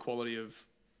factor in your quality of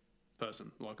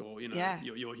person,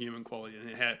 your human quality,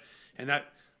 and that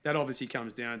obviously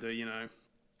comes down to,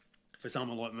 for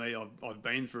someone like me, I've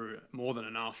been through more than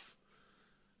enough.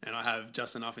 And I have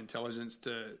just enough intelligence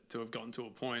to have gotten to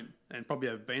a point, and probably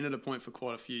have been at a point for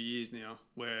quite a few years now,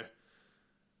 where,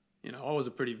 I was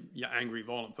a pretty angry,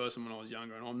 violent person when I was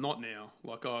younger, and I'm not now.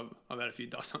 Like, I've had a few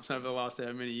dust-ups over the last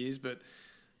how many years, but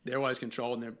they're always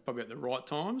controlled, and they're probably at the right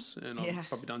times, and I've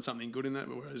probably done something good in that.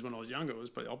 Whereas when I was younger, it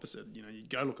was probably the opposite. You'd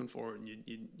go looking for it, and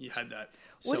you had that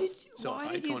self-hate.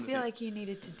 Why did you feel like you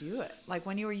needed to do it? Like,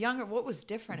 when you were younger, what was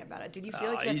different about it? Did you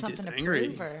feel like you had something to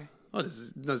prove? Or? I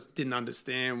just didn't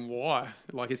understand why.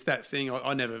 Like, it's that thing.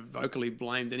 I never vocally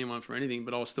blamed anyone for anything,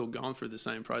 but I was still going through the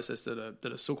same process that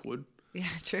a sook would. Yeah,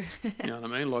 true. You know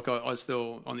what I mean? Like, I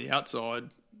still, on the outside,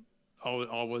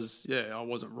 I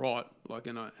wasn't right. Like,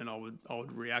 and I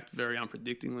would react very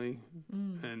unpredictably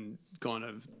and kind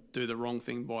of do the wrong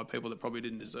thing by people that probably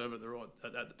didn't deserve it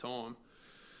at the time,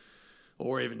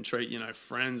 or even treat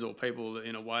friends or people that,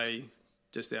 in a way,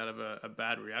 just out of a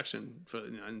bad reaction for,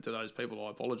 and to those people,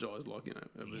 I apologise. Like, it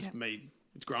was me.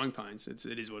 It's growing pains. It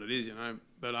is what it is,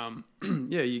 But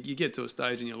you get to a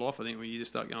stage in your life, I think, where you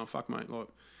just start going, fuck, mate. Like,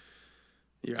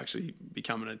 you're actually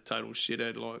becoming a total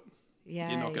shithead. Like,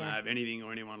 you're not going to have anything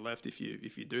or anyone left if you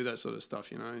do that sort of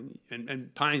stuff,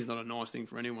 And pain's not a nice thing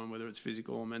for anyone, whether it's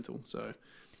physical or mental. So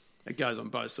it goes on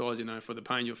both sides. For the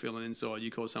pain you're feeling inside, you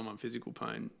cause someone physical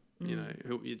pain.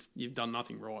 You've done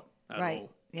nothing right at all.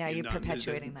 Yeah, you're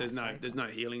perpetuating that. There's no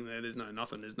healing there. There's no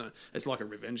nothing. It's like a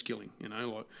revenge killing.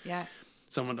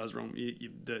 Someone does wrong.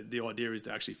 The idea is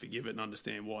to actually forgive it and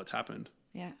understand why it's happened.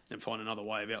 Yeah. And find another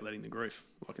way of outletting the grief.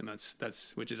 Like, and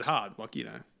that's which is hard. Like,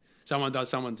 someone does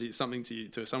something to you,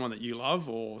 to someone that you love,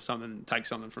 or something takes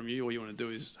something from you, all you want to do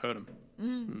is hurt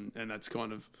them. And that's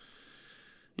kind of,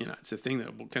 it's a thing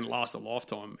that can last a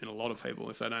lifetime in a lot of people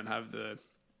if they don't have the.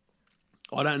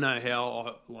 I don't know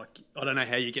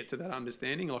how you get to that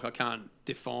understanding. Like, I can't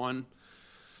define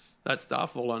that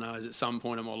stuff. All I know is at some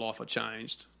point in my life I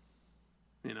changed,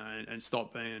 and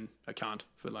stopped being a cunt,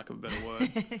 for lack of a better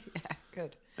word. Yeah,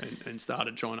 good. And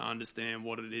started trying to understand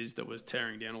what it is that was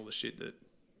tearing down all the shit that,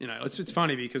 it's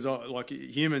funny because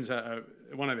humans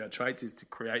one of our traits is to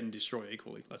create and destroy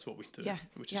equally. That's what we do,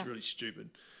 which is really stupid.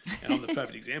 And I'm the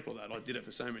perfect example of that. I did it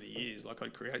for so many years. Like,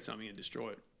 I'd create something and destroy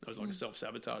it. It was like a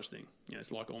self-sabotage thing.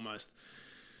 It's like almost,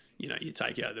 you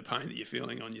take out the pain that you're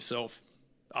feeling on yourself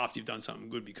after you've done something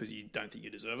good because you don't think you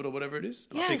deserve it or whatever it is.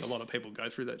 And I think a lot of people go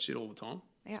through that shit all the time,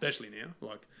 especially now.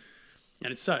 Like,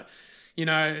 and it's so,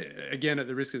 again, at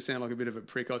the risk of sounding like a bit of a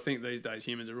prick, I think these days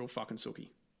humans are real fucking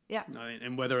sooky. Yeah.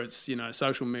 And whether it's,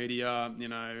 social media,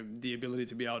 the ability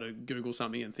to be able to Google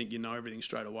something and think everything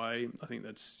straight away, I think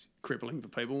that's crippling for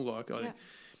people. Like,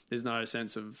 there's no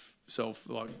sense of self,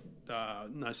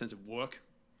 no sense of work,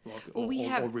 or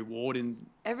reward in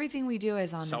everything we do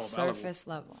is on the surface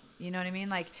level. You know what I mean?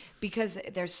 Like, because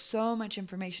there's so much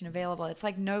information available, it's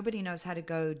like nobody knows how to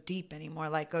go deep anymore,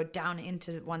 like go down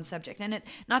into one subject. And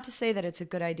not to say that it's a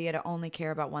good idea to only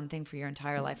care about one thing for your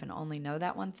entire life and only know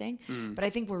that one thing, but I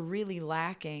think we're really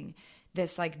lacking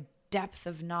this like depth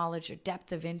of knowledge or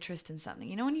depth of interest in something.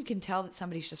 You know, when you can tell that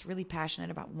somebody's just really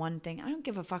passionate about one thing. I don't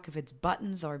give a fuck if it's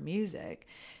buttons or music.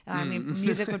 I mean,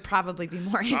 music would probably be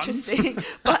more interesting.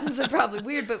 Buttons are probably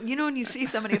weird, but you know, when you see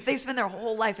somebody, if they spend their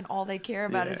whole life and all they care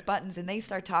about is buttons and they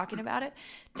start talking about it,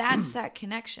 that's that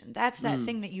connection. That's that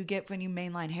thing that you get when you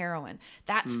mainline heroin.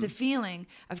 That's the feeling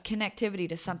of connectivity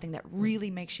to something that really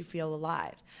makes you feel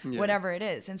alive, whatever it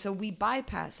is. And so we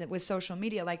bypass it with social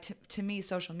media. Like to me,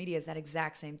 social media is that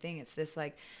exact same thing. It's this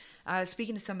like, I was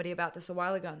speaking to somebody about this a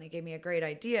while ago and they gave me a great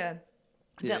idea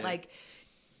that like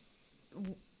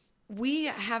we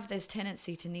have this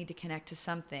tendency to need to connect to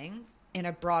something in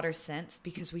a broader sense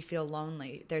because we feel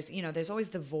lonely. There's always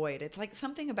the void. It's like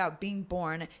something about being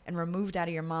born and removed out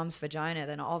of your mom's vagina.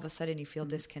 Then all of a sudden you feel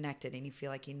disconnected and you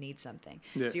feel like you need something.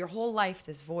 Yeah. So your whole life,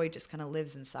 this void just kind of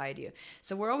lives inside you.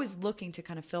 So we're always looking to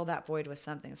kind of fill that void with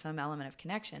something, some element of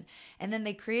connection. And then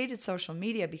they created social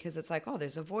media because it's like, oh,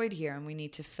 there's a void here and we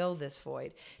need to fill this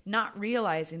void. Not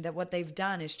realizing that what they've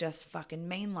done is just fucking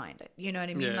mainlined it. You know what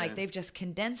I mean? Like they've just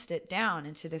condensed it down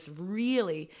into this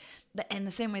really... And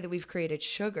the same way that we've created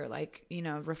sugar, like, you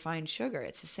know, refined sugar,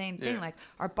 it's the same thing. Like,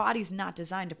 our body's not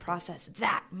designed to process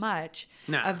that much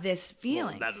of this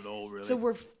feeling. Not at all, really. So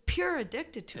we're pure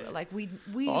addicted to it. Like, we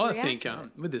I think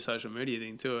with the social media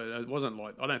thing, too, it wasn't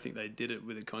like, I don't think they did it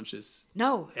with a conscious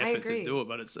effort to do it,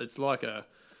 but it's like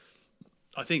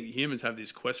I think humans have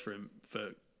this quest for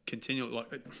continual,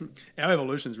 like, our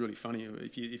evolution is really funny.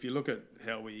 If you look at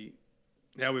how we've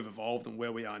evolved and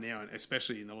where we are now, and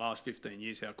especially in the last 15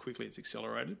 years, how quickly it's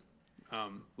accelerated.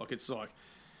 It's like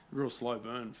a real slow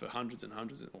burn for hundreds and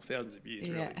hundreds or thousands of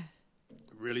years,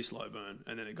 really slow burn.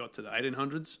 And then it got to the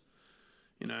 1800s,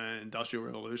 you know, Industrial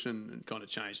Revolution, and kind of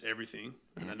changed everything.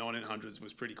 And the 1900s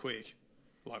was pretty quick,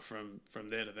 like from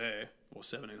there to there, or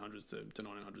 1700s to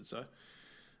 1900s. So,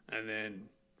 and then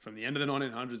from the end of the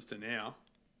 1900s to now,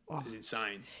 is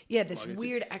insane. Yeah, this like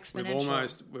weird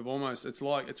exponential. We've almost. It's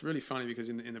like, it's really funny because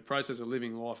in the process of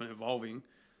living life and evolving,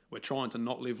 we're trying to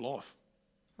not live life.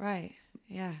 Right.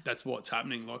 Yeah. That's what's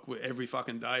happening. Like every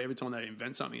fucking day, every time they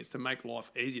invent something, it's to make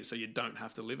life easier so you don't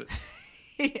have to live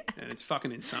it. And it's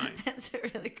fucking insane. That's a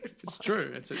really good point. It's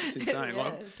true. It's insane.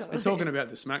 Totally. We're talking about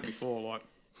the smack before. Like,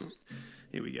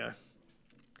 here we go.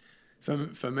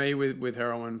 For me with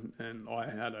heroin, and I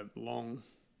had a long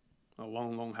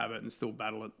habit and still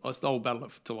battle it. I still battle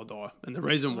it till I die. And the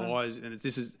reason why is, and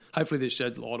hopefully this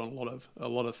sheds light on a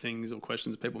lot of things or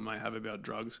questions people may have about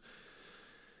drugs.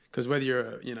 Because whether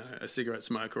you're a cigarette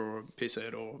smoker or a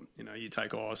pisshead or you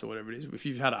take ice or whatever it is, if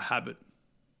you've had a habit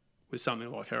with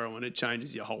something like heroin, it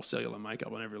changes your whole cellular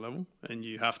makeup on every level, and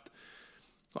you have to,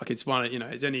 like, it's one of,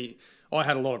 I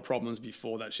had a lot of problems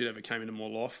before that shit ever came into my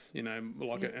life, and I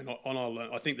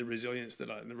learned, I think the resilience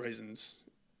and the reasons,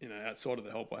 outside of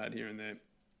the help I had here and there,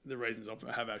 the reasons I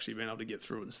have actually been able to get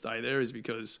through it and stay there is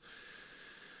because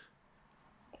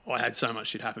I had so much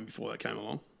shit happen before that came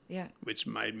along. Yeah. Which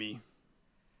made me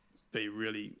be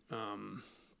really,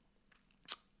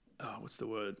 what's the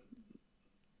word?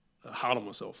 Hard on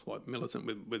myself, like militant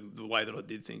with the way that I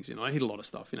did things. I hid a lot of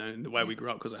stuff, in the way we grew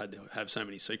up, because I had to have so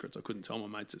many secrets. I couldn't tell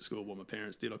my mates at school what my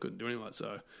parents did. I couldn't do any of that.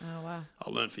 So I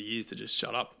learned for years to just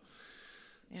shut up.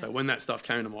 Yeah. So when that stuff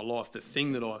came into my life, the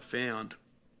thing that I found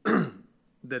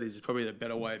that is probably the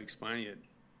better way of explaining it,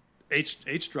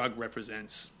 each drug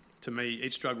represents, to me,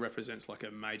 each drug represents like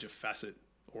a major facet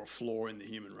or a flaw in the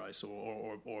human race,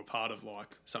 or a part of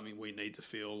like something we need to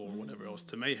feel or whatever else.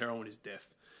 To me, heroin is death.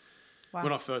 Wow.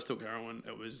 When I first took heroin,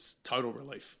 it was total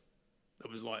relief.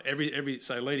 It was like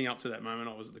so leading up to that moment,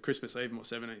 I was the Christmas Eve, my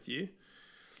 17th year.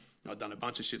 I'd done a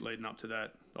bunch of shit leading up to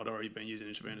that. I'd already been using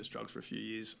intravenous drugs for a few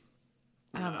years.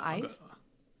 Ice?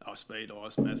 Speed,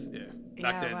 ice, meth,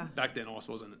 yeah. Back then ice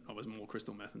wasn't, I was more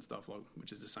crystal meth and stuff, like,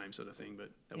 which is the same sort of thing, but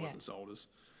it wasn't sold as.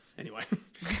 Anyway.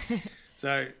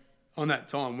 So on that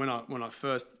time, when I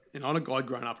first, I'd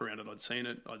grown up around it, I'd seen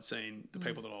it, I'd seen the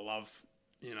people that I love,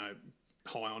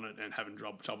 high on it and having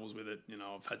troubles with it.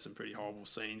 I've had some pretty horrible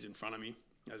scenes in front of me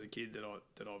as a kid that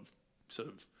I've sort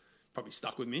of probably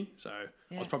stuck with me. So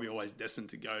I was probably always destined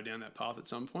to go down that path at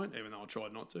some point, even though I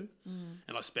tried not to.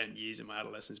 And I spent years in my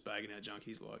adolescence bagging out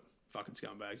junkies like fucking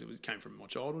scumbags. It came from my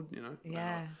childhood,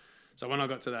 Yeah. So when I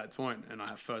got to that point and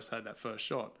I first had that first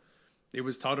shot, it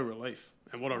was total relief.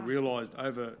 And what I realised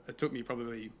it took me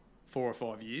probably 4 or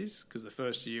 5 years, because the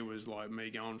first year was like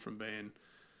me going from being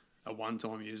a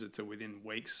one-time user to within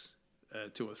weeks,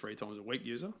 2 or 3 times a week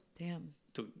user. Damn.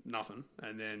 Took nothing.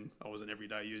 And then I was an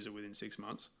everyday user within 6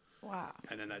 months. Wow.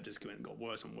 And then that just got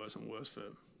worse and worse and worse for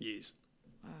years.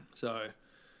 Wow. So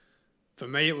for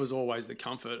me, it was always the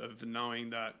comfort of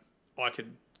knowing that I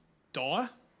could die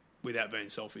without being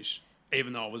selfish,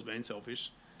 even though I was being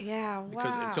selfish. Yeah, wow.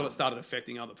 Because until it started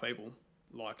affecting other people,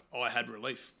 like I had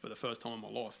relief for the first time in my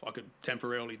life. I could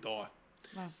temporarily die.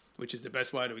 Wow. Which is the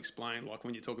best way to explain, like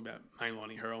when you talk about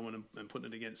mainlining heroin and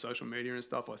putting it against social media and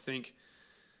stuff, I think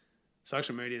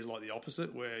social media is like the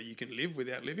opposite, where you can live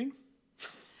without living.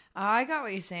 Oh, I got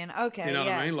what you're saying. Okay, Do you know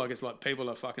what I mean? Like it's like people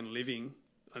are fucking living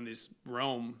in this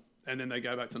realm and then they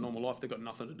go back to normal life. They've got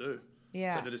nothing to do.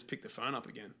 Yeah. So they just pick the phone up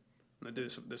again and they do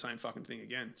the same fucking thing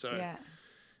again. So Yeah.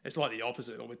 it's like the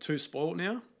opposite. We're too spoiled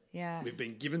now. Yeah. We've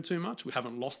been given too much. We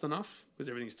haven't lost enough because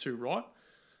everything's too right.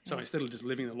 So instead of just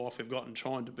living the life we've got and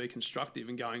trying to be constructive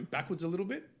and going backwards a little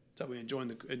bit, so we enjoy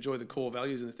the core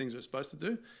values and the things we're supposed to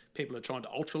do, people are trying to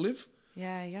ultra live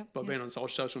Yeah. by being on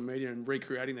social media and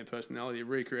recreating their personality,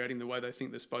 recreating the way they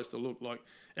think they're supposed to look. Like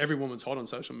every woman's hot on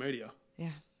social media. Yeah.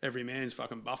 Every man's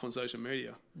fucking buff on social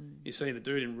media. You see the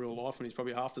dude in real life and he's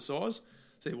probably half the size.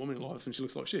 See a woman in life and she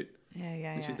looks like shit.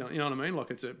 Yeah. And she's done, you know what I mean? Like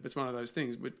it's one of those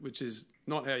things which is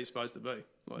not how you're supposed to be.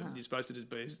 Like you're supposed to just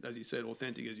be, as you said,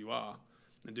 authentic as you are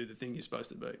and do the thing you're supposed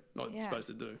to be, not supposed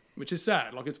to do. Which is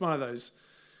sad. Like it's one of those,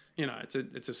 you know,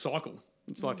 it's a cycle.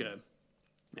 It's like a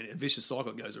vicious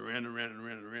cycle that goes around and around and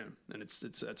around and around. And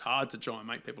it's hard to try and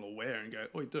make people aware and go,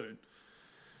 oi, dude.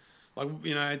 Like,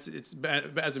 you know, it's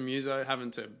bad, as a muso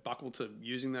having to buckle to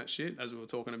using that shit, as we were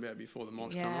talking about before the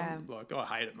mics come on. Like, I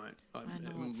hate it, mate.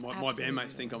 My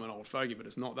bandmates think I'm an old fogey, but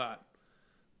it's not that.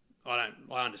 I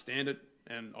understand it,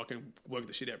 and I can work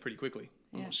the shit out pretty quickly.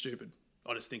 I'm not stupid.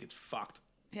 I just think it's fucked.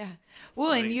 Yeah.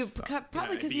 Well, and you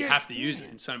probably because you have to use it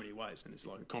in so many ways, and it's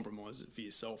like a compromise for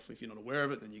yourself. If you're not aware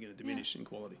of it, then you're going to diminish in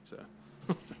quality. So.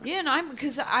 Yeah, and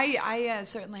because I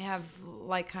certainly have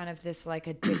like kind of this like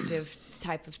addictive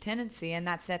type of tendency, and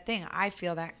that's that thing. I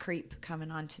feel that creep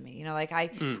coming on to me. You know, like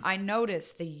I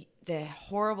notice the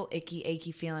horrible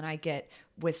achy feeling I get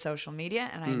with social media,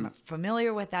 and I'm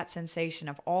familiar with that sensation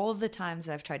of all of the times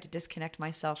that I've tried to disconnect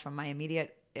myself from my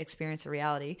immediate experience of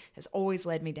reality has always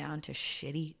led me down to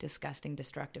shitty, disgusting,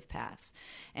 destructive paths.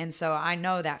 And so I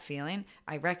know that feeling.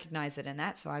 I recognize it in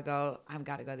that. So I go, I've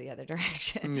got to go the other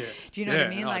direction. Yeah. Do you know what I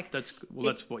mean? Like that's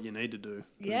what you need to do.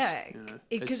 Yeah.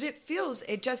 Because it feels,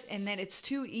 and then it's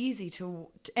too easy to,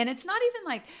 and it's not even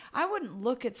like, I wouldn't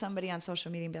look at somebody on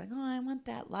social media and be like, oh, I want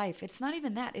that life. It's not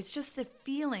even that. It's just the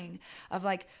feeling of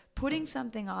like putting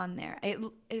something on there.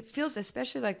 It feels,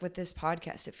 especially like with this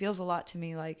podcast, it feels a lot to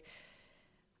me like,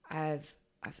 I've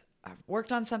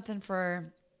worked on something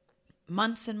for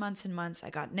months and months and months. I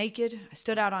got naked. I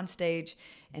stood out on stage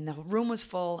and the room was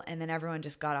full, and then everyone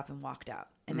just got up and walked out.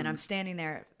 And then I'm standing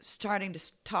there starting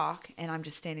to talk, and I'm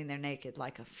just standing there naked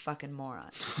like a fucking moron.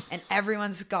 And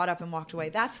everyone's got up and walked away.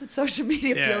 That's what social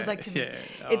media feels like to me.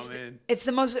 Yeah. It's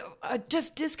the most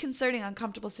just disconcerting,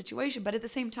 uncomfortable situation. But at the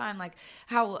same time, like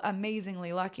how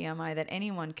amazingly lucky am I that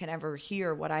anyone can ever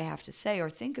hear what I have to say or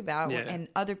think about, and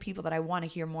other people that I want to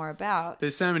hear more about.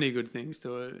 There's so many good things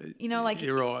to it. You know, like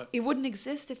you're right. It wouldn't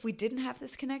exist if we didn't have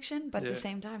this connection. But at the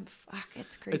same time, fuck,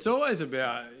 it's crazy. It's always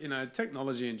about, you know,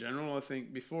 technology in general. I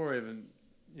think before even,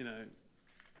 you know,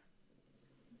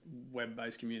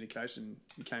 web-based communication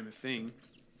became a thing,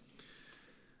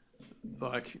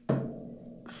 like, I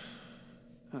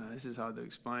don't know, this is hard to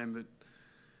explain, but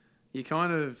you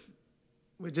kind of,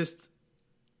 we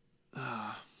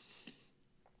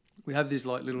have this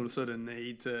like little sort of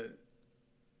need to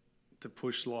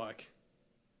push like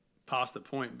past the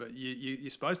point, but you're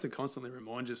supposed to constantly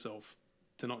remind yourself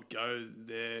to not go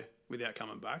there without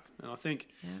coming back. And I think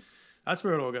that's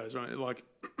where it all goes, right? Like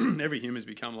every human's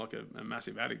become like a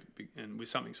massive addict, and with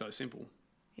something so simple.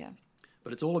 Yeah.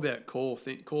 But it's all about core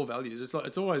values.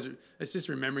 It's just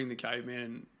remembering the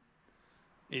caveman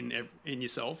in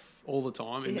yourself all the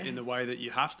time in the way that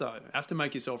you have to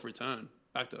make yourself return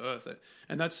back to earth.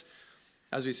 And that's,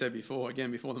 as we said before, again,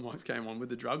 before the mics came on, with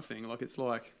the drug thing, like it's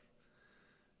like,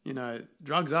 you know,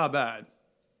 drugs are bad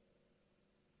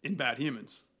in bad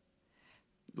humans.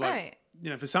 Like, right. You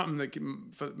know,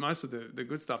 for most of the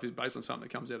good stuff is based on something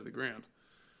that comes out of the ground.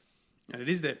 And it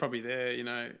is probably there, you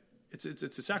know, it's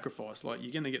a sacrifice. Like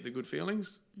you're going to get the good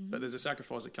feelings, but there's a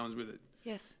sacrifice that comes with it.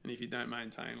 Yes. And if you don't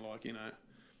maintain like, you know,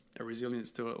 a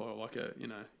resilience to it, or like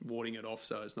warding it off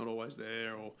so it's not always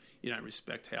there, or you don't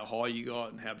respect how high you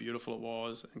got and how beautiful it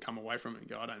was and come away from it and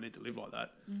go, I don't need to live like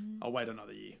that. I'll wait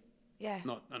another year. Yeah.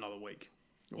 Not another week.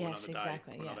 Or another day,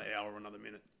 or another hour, or another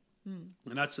minute. And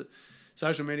that's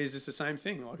social media is just the same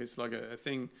thing. Like it's like a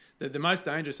thing that the most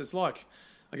dangerous. It's like,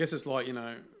 I guess it's like, you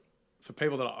know, for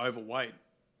people that are overweight,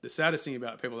 the saddest thing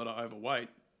about people that are overweight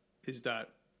is that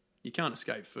you can't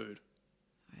escape food.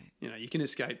 Right. You know, you can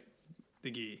escape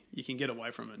the gear. You can get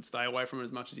away from it and stay away from it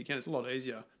as much as you can. It's a lot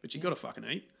easier, but you got to fucking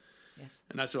eat. Yes.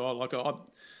 And that's why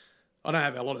I don't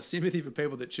have a lot of sympathy for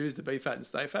people that choose to be fat and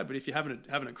stay fat. But if you're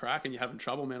having a crack and you're having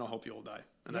trouble, man, I'll help you all day.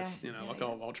 And that's,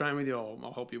 I'll train with you.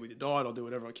 I'll help you with your diet. I'll do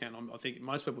whatever I can. I think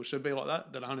most people should be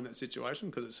like that aren't in that situation,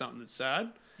 because it's something that's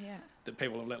sad that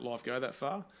people have let life go that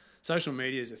far. Social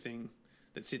media is a thing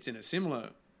that sits in a similar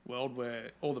world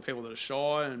where all the people that are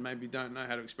shy and maybe don't know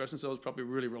how to express themselves probably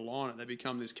really rely on it. They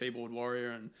become this keyboard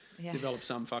warrior and develop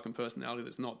some fucking personality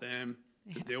that's not them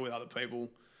to deal with other people.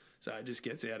 So it just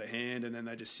gets out of hand, and then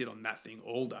they just sit on that thing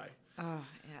all day. Oh,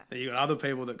 yeah. Then you got other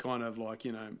people that kind of like,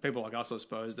 people like us, I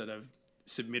suppose, that have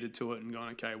submitted to it and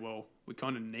gone, okay, well, we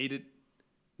kind of need it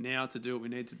now to do what we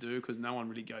need to do, because no one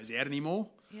really goes out anymore.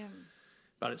 Yeah.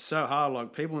 But it's so hard.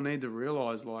 Like, people need to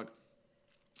realise, like,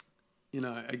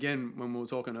 again, when we were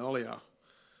talking earlier,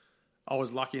 I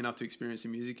was lucky enough to experience the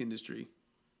music industry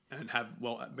and have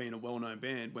been a well-known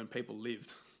band when people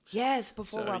lived. Yes,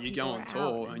 before so you go on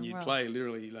tour and you world. play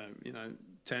literally,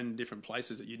 10 different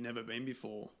places that you'd never been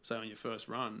before, say on your first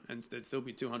run, and there'd still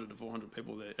be 200 to 400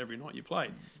 people there every night you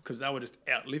played, because they were just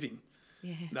out living.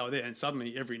 Yeah. They were there, and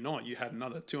suddenly every night you had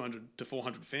another 200 to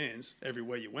 400 fans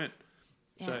everywhere you went.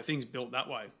 Yeah. So things built that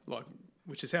way, like,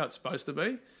 which is how it's supposed to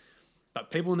be.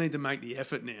 But people need to make the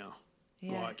effort now.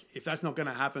 Yeah. Like, if that's not going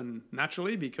to happen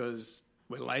naturally because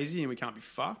we're lazy and we can't be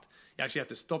fucked, you actually have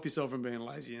to stop yourself from being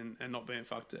lazy and not being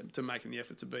fucked to making the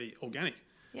effort to be organic.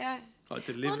 Yeah. Like,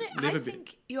 to live a bit. I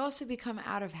think you also become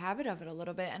out of habit of it a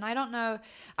little bit. And I don't know,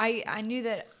 I knew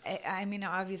that, I mean,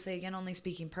 obviously, again, only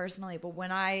speaking personally, but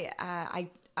when I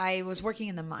was working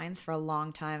in the mines for a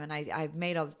long time, and I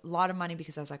made a lot of money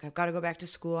because I was like, I've got to go back to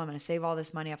school. I'm going to save all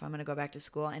this money up. I'm going to go back to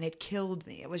school. And it killed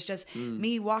me. It was just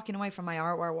me walking away from my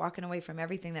artwork, walking away from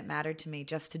everything that mattered to me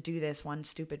just to do this one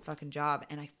stupid fucking job.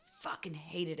 And I fucking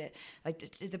hated it.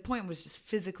 Like, the point was just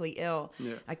physically ill.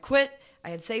 Yeah. I quit. I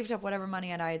had saved up whatever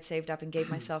money I had saved up and gave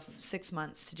myself 6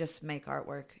 months to just make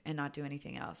artwork and not do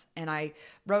anything else. And I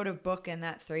wrote a book in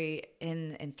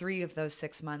 3 of those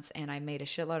 6 months, and I made a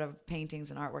shitload of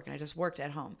paintings and artwork, and I just worked at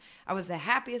home. I was the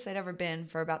happiest I'd ever been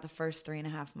for about the first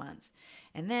 3.5 months.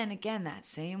 And then again, that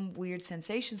same weird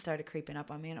sensation started creeping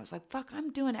up on me, and I was like, fuck,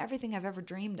 I'm doing everything I've ever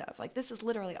dreamed of. Like, this is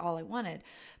literally all I wanted.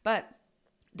 But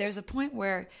there's a point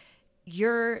where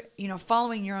you're,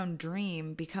 following your own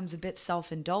dream becomes a bit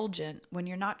self-indulgent when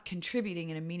you're not contributing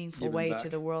in a meaningful way to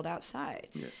the world outside.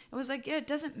 Yeah. It was like, it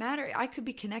doesn't matter. I could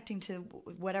be connecting to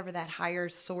whatever that higher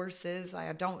source is.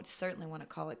 I don't certainly want to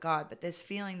call it God, but this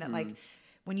feeling that like,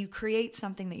 when you create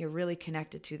something that you're really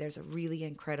connected to, there's a really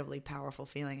incredibly powerful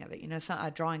feeling of it.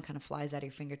 A drawing kind of flies out of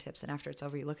your fingertips, and after it's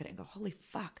over, you look at it and go, holy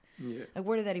fuck. Yeah. Like,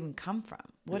 where did that even come from?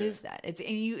 What is that? And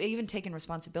you even taking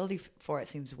responsibility for it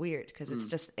seems weird, because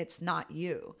it's not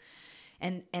you.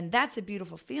 And that's a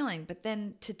beautiful feeling. But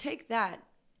then to take that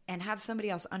and have somebody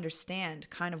else understand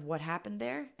kind of what happened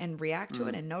there and react to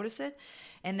it and notice it.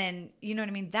 And then, you know what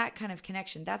I mean? That kind of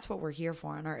connection, that's what we're here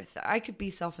for on Earth. I could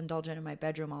be self-indulgent in my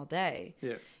bedroom all day,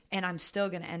 and I'm still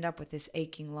going to end up with this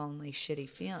aching, lonely, shitty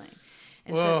feeling.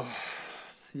 And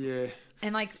yeah.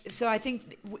 And like, so I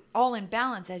think all in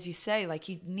balance, as you say, like,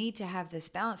 you need to have this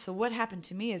balance. So what happened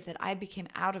to me is that I became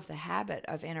out of the habit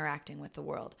of interacting with the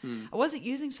world. I wasn't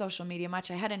using social media much.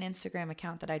 I had an Instagram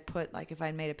account that I'd put, like, if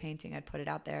I'd made a painting, I'd put it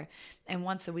out there. And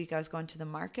once a week I was going to the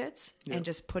markets and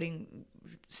just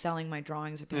selling my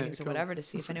drawings or paintings or whatever to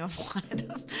see if anyone wanted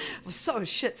them. I was so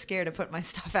shit scared to put my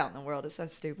stuff out in the world. It's so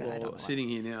stupid. Well, I don't sitting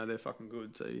here now, they're fucking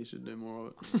good, so you should do more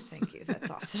of it. Thank you. That's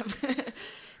awesome.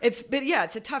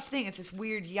 It's a tough thing. It's this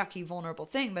weird, yucky, vulnerable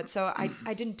thing. But so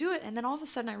I didn't do it. And then all of a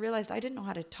sudden I realized I didn't know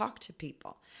how to talk to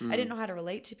people. I didn't know how to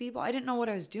relate to people. I didn't know what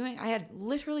I was doing. I had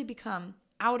literally become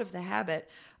out of the habit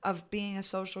of being a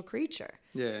social creature.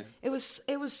 Yeah. It was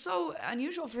so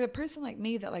unusual for a person like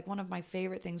me that, like, one of my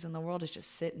favorite things in the world is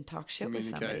just sit and talk shit with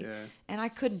somebody. Yeah. And I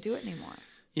couldn't do it anymore.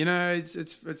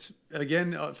 It's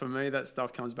again, for me, that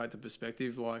stuff comes back to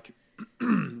perspective. Like,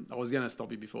 I was going to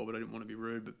stop you before, but I didn't want to be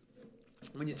rude. But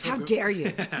when you talk, how dare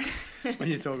you? When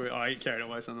you talk about, I get carried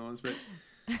away sometimes. But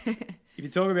if you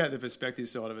talk about the perspective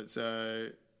side of it, so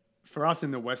for us in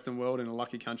the Western world, in a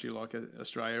lucky country like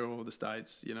Australia or the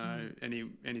States,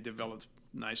 any developed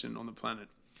nation on the planet,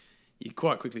 you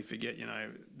quite quickly forget,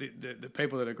 the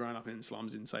people that are grown up in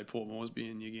slums in, say, Port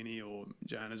Moresby in New Guinea or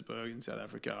Johannesburg in South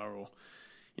Africa, or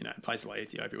places like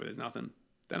Ethiopia where there's nothing.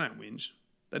 They don't whinge.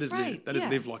 They just live. They just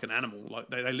live like an animal. Like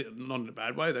they live, not in a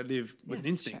bad way. They live with an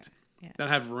instinct. Sure. Yeah. They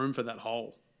don't have room for that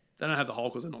hole. They don't have the hole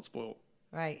because they're not spoiled.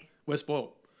 Right. We're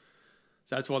spoiled.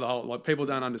 So that's why the whole, like, people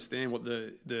don't understand what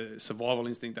the survival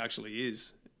instinct actually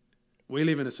is. We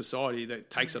live in a society that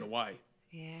takes it away.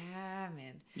 Yeah,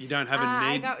 man. You don't have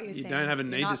a need. You don't have a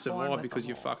need to survive because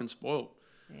you're fucking spoiled.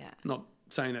 Yeah. Not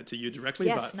saying that to you directly,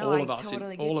 Yes, but no, I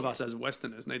totally get all of you. us as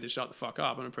Westerners need to shut the fuck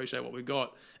up and appreciate what we've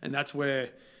got. And that's where,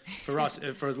 for us,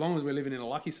 for as long as we're living in a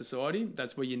lucky society,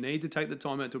 that's where you need to take the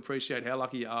time out to appreciate how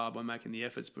lucky you are by making the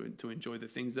efforts to enjoy the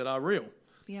things that are real,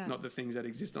 Yeah. not the things that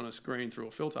exist on a screen through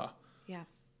a filter Yeah.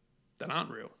 that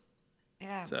aren't real.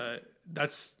 Yeah. So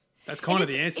that's kind of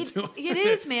the answer to it. It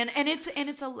is, man, and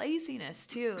it's a laziness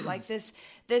too. Like this.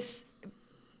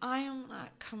 I am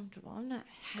not comfortable. I'm not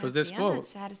happy. 'Cause they're I'm spoiled. not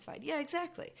satisfied. Yeah,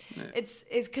 exactly. Yeah. It's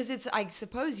because it's. I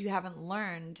suppose you haven't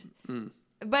learned.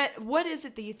 But what is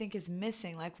it that you think is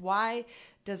missing? Like, why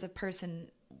does a person?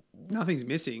 Nothing's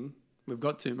missing. We've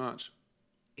got too much.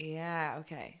 Yeah.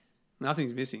 Okay.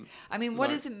 Nothing's missing. I mean, what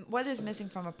is missing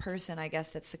from a person? I guess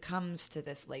that succumbs to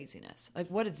this laziness. Like,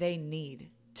 what do they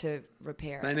need to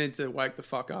repair? They need to wake the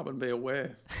fuck up and be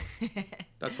aware.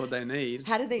 That's what they need.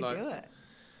 How do they do it?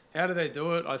 How do they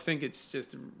do it? I think it's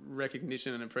just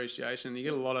recognition and appreciation. You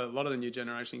get a lot of the new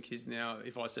generation kids now.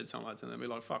 If I said something like that to them, they'd be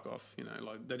like, "Fuck off,"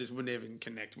 like they just wouldn't even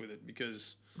connect with it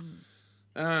because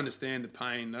they don't understand the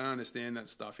pain. They don't understand that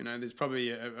stuff. There's probably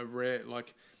a rare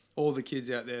all the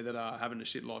kids out there that are having a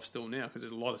shit life still now because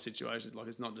there's a lot of situations like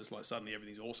it's not just like suddenly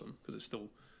everything's awesome because it's still,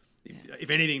 if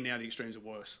anything now the extremes are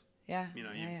worse. Yeah.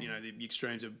 The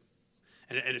extremes are,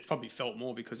 and it's probably felt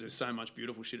more because there's so much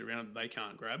beautiful shit around that they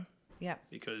can't grab. Yeah.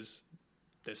 Because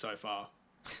they're so far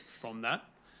from that.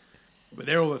 But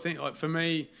they're all the things. Like for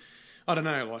me, I don't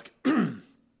know,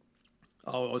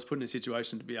 I was put in a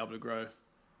situation to be able to grow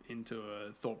into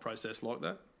a thought process like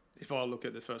that. If I look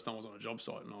at the first time I was on a job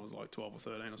site and I was like 12 or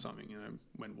 13 or something,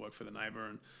 went and worked for the neighbour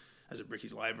and as a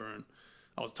brickies labourer, and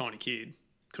I was a tiny kid,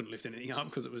 couldn't lift anything up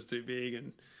because it was too big,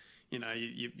 and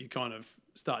you kind of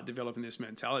start developing this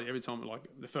mentality every time. Like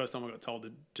the first time I got told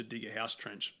to dig a house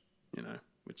trench,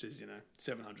 which is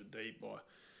 700 deep by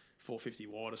 450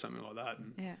 wide or something like that,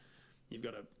 and you've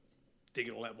got to dig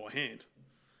it all out by hand.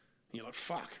 And you're like,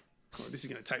 fuck, this is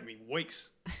going to take me weeks.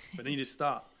 But then you just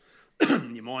start,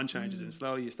 and your mind changes, and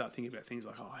slowly you start thinking about things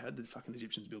like, how did fucking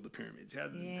Egyptians build the pyramids? How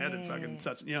did fucking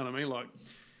such, you know what I mean? Like,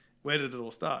 where did it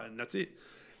all start? And that's it.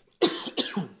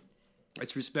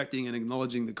 It's respecting and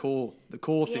acknowledging the core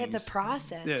things. Yeah, the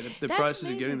process. Yeah, the That's process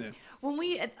amazing. of getting there. When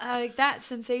we that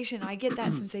sensation, I get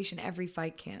that sensation every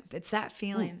fight camp. It's that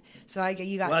feeling. So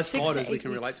you got as 6 fighters, to 8 we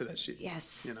can relate weeks. to that shit.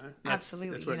 Yes, Absolutely.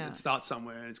 absolutely. That's where it starts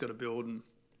somewhere, and it's got to build.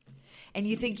 And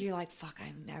you think you're like, fuck,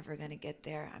 I'm never gonna get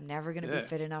there. I'm never gonna be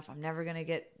fit enough. I'm never gonna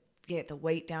get the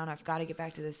weight down. I've got to get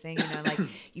back to this thing.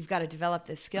 You've got to develop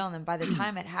this skill. And then by the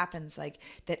time it happens, like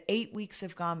that 8 weeks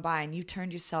have gone by and you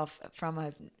turned yourself from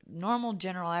a normal,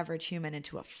 general, average human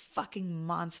into a fucking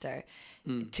monster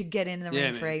to get in the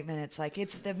ring for 8 minutes. Like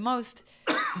it's the most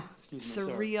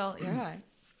surreal. You're right.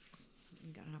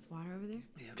 You got enough water over there?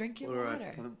 Yeah, drink your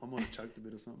water. I might have choked a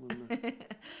bit or something.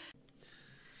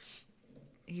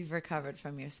 You've recovered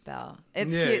from your spell.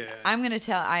 It's cute. Yeah. I'm going to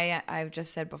tell, I've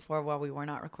just said before while we were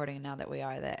not recording and now that we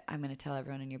are, that I'm going to tell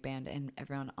everyone in your band and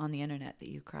everyone on the internet that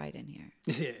you cried in here.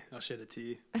 Yeah, I'll shed a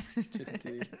tear.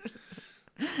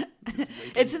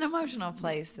 It's an emotional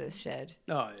place, this shed.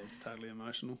 Oh, yeah, it's totally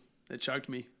emotional. It choked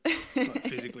me. Like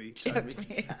physically choked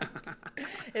me.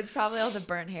 It's probably all the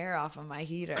burnt hair off of my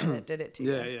heater that did it to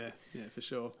you. Yeah, for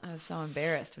sure. I was so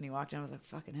embarrassed when you walked in. I was like,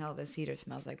 fucking hell, this heater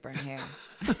smells like burnt hair.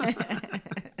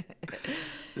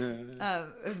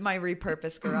 My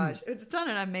repurposed garage. It's done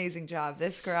an amazing job.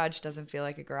 This garage doesn't feel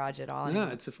like a garage at all anymore.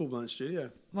 No, it's a full-blown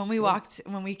studio. When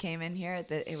we came in here,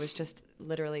 it was just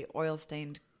literally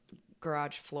oil-stained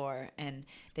garage floor, and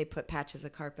they put patches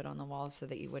of carpet on the walls so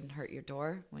that you wouldn't hurt your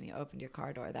door when you opened your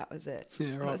car door. That was it.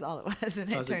 Yeah, right. That was all it was,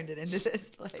 and I turned it into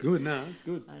this place. It's good. No, it's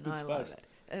good. I know, good I love it.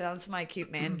 That's my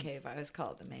cute man cave. I always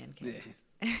call it the man cave.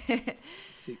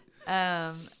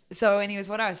 Yeah. So anyways,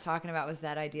 what I was talking about was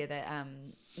that idea that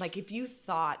like if you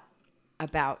thought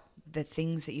about the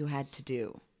things that you had to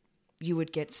do, you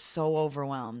would get so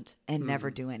overwhelmed and never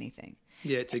do anything.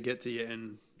 Yeah, to get to your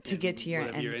end. To get to your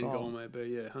end goal may be,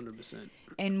 yeah, 100%.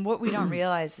 And what we don't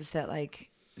realize is that like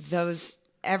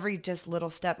every just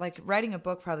little step, like writing a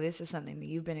book, probably this is something that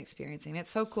you've been experiencing. It's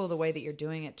so cool the way that you're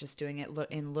doing it, just doing it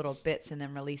in little bits and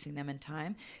then releasing them in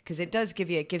time, because it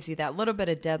gives you that little bit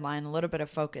of deadline, a little bit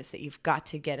of focus that you've got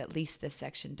to get at least this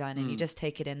section done, and you just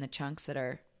take it in the chunks that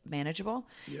are manageable.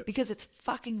 Yep. Because it's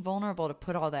fucking vulnerable to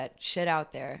put all that shit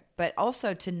out there, but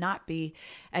also to not be,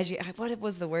 what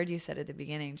was the word you said at the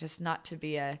beginning, just not to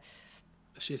be a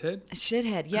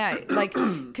shithead, yeah. Like,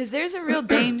 because there's a real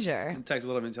danger. It takes a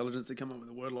lot of intelligence to come up with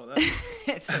a word like that.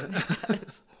 It certainly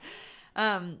does.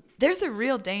 There's a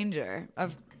real danger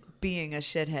of being a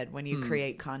shithead when you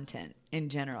create content. in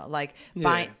general. Like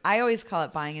Yeah. I always call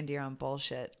it buying into your own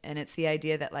bullshit. And it's the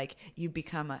idea that like you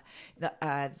become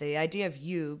the idea of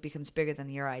you becomes bigger than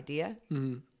your idea.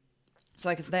 Mm-hmm. So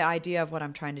like if the idea of what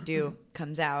I'm trying to do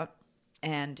comes out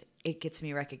and it gets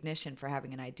me recognition for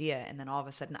having an idea, and then all of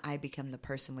a sudden I become the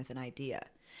person with an idea.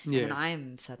 Yeah. And then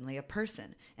I'm suddenly a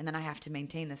person, and then I have to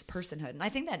maintain this personhood. And I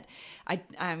think that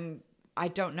I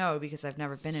don't know because I've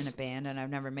never been in a band and I've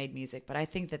never made music, but I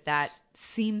think that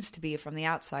seems to be from the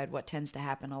outside what tends to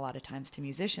happen a lot of times to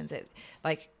musicians.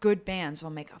 Like good bands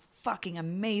will make a fucking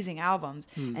amazing albums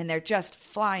and they're just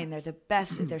flying. They're the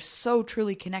best. They're so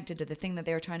truly connected to the thing that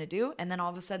they were trying to do. And then all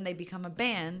of a sudden they become a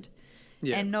band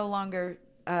and no longer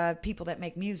people that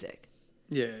make music.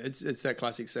 Yeah, it's that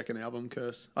classic second album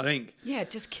curse. I think. Yeah, it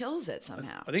just kills it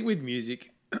somehow. I think with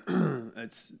music,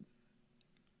 it's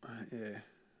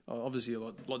obviously a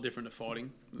lot different to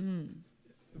fighting.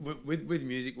 With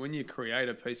music, when you create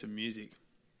a piece of music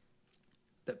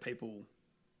that people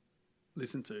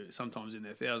listen to, sometimes in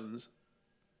their thousands,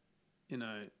 and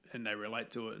they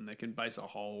relate to it, and they can base a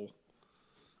whole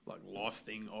like life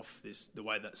thing off the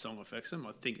way that song affects them.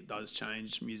 I think it does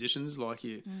change musicians. Like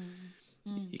you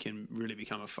can really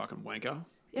become a fucking wanker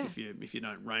if you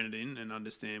don't rein it in and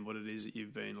understand what it is that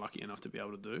you've been lucky enough to be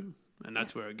able to do. And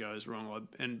that's where it goes wrong.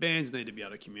 And bands need to be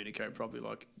able to communicate properly.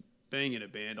 Like being in a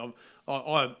band,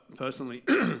 I personally,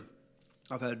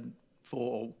 I've had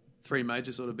 3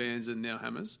 major sort of bands and now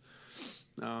Hammers,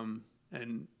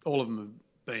 and all of them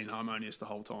have been harmonious the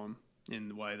whole time in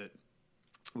the way that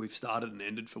we've started and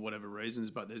ended for whatever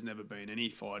reasons, but there's never been any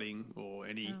fighting or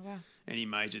any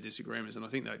major disagreements. And I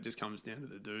think that just comes down to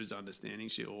the dudes understanding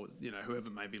shit, or whoever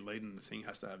may be leading the thing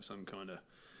has to have some kind of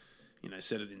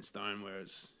set it in stone where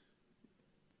it's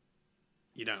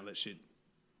you don't let shit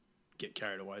get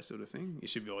carried away sort of thing. You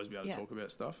should always be able to talk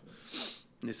about stuff.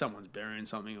 And if someone's burying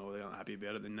something or they're not happy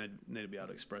about it, then they need to be able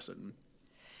to express it and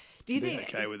do you be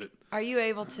think okay with it. Are you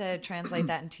able to translate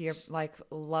that into your like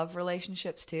love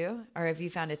relationships too, or have you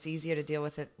found it's easier to deal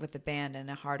with it with the band and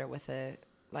harder with it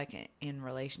like in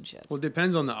relationships? Well, it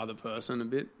depends on the other person a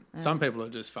bit. Some people are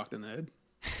just fucked in the head.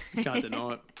 You can't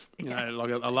deny it. You know,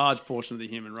 like a large portion of the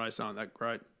human race aren't that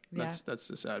great. That's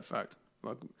a sad fact.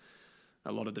 Like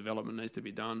a lot of development needs to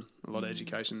be done. A lot of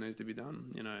education needs to be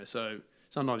done. So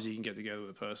sometimes you can get together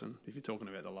with a person. If you're talking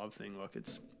about the love thing, like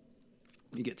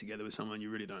you get together with someone you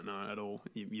really don't know at all.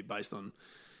 You're based on,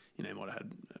 you might have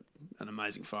had an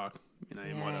amazing fuck.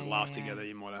 You might have laughed together.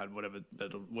 You might have had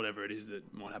whatever it is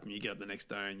that might happen. You get up the next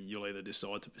day and you'll either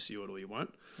decide to pursue it or you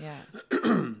won't. Yeah.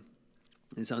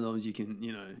 And sometimes you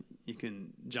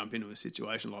can jump into a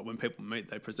situation like when people meet,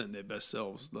 they present their best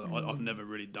selves. I've never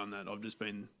really done that. I've just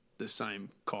been the same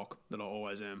cock that I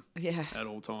always am at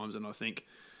all times. And I think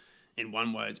in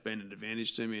one way it's been an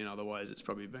advantage to me. In other ways it's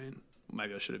probably been,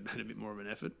 maybe I should have made a bit more of an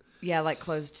effort. Yeah, like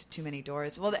closed too many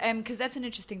doors. Well, because that's an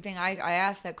interesting thing. I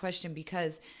asked that question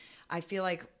because I feel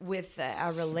like with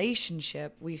a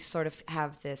relationship, we sort of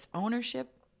have this ownership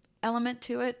element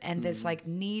to it and this like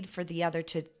need for the other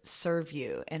to serve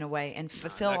you in a way and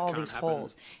fulfill all these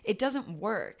holes. It doesn't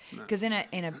work because in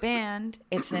a band,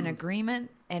 it's an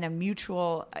agreement and a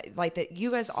mutual, like that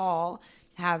you guys all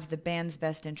have the band's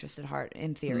best interest at heart,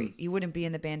 in theory. You wouldn't be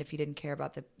in the band if you didn't care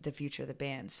about the future of the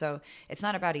band. So it's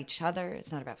not about each other.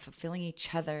 It's not about fulfilling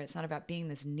each other. It's not about being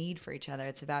this need for each other.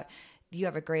 It's about you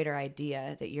have a greater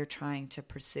idea that you're trying to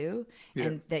pursue.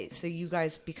 And so you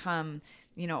guys become,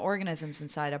 organisms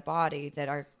inside a body that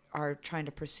are trying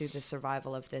to pursue the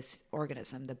survival of this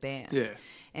organism, the band. Yeah.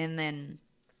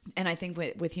 And I think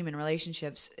with human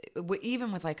relationships,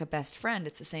 even with like a best friend,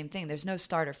 it's the same thing. There's no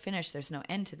start or finish. There's no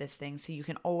end to this thing. So you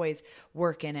can always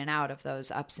work in and out of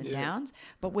those ups and downs.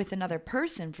 But with another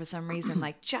person, for some reason,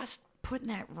 like just putting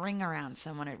that ring around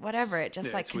someone or whatever, it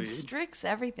just like constricts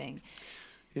everything.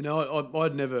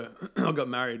 I'd never, I got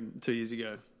married 2 years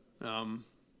ago.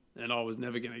 And I was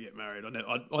never going to get married.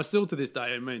 I still, to this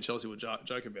day, and me and Chelsea would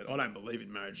joke about it, I don't believe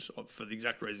in marriage for the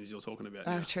exact reasons you're talking about.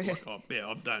 Oh, true. Like, I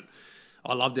don't.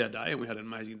 I loved our day and we had an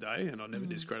amazing day, and I never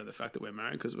discredit the fact that we're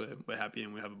married because we're happy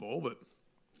and we have a ball. But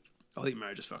I think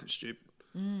marriage is fucking stupid.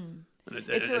 And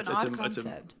It's an odd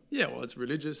concept. It's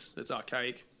religious, it's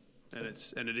archaic, and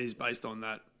it is based on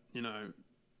that,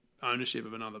 ownership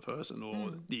of another person,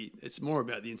 or it's more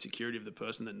about the insecurity of the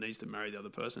person that needs to marry the other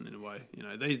person in a way.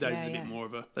 These days it's a bit more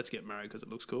of a let's get married because it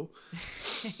looks cool.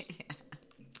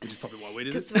 Which is probably why we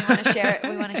did it. Because we want to share it.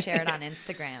 We want to share it on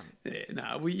Instagram. Yeah,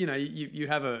 no, you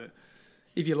have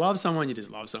if you love someone, you just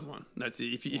love someone. That's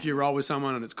it. If you roll with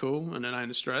someone and it's cool and it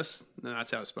ain't a stress, then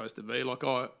that's how it's supposed to be. Like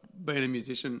being a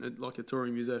musician, like a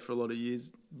touring musician for a lot of years,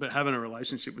 but having a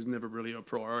relationship was never really a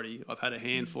priority. I've had a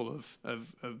handful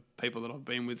of people that I've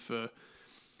been with for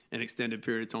an extended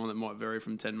period of time that might vary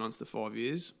from 10 months to 5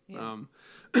 years. Yeah.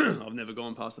 I've never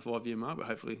gone past the 5-year mark, but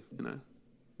hopefully,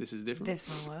 this is different. This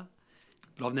one will.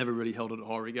 But I've never really held it at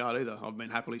high regard either. I've been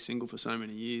happily single for so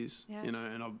many years, and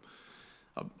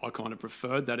I kind of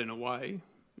preferred that in a way.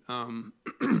 And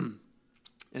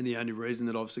the only reason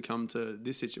that I've succumbed to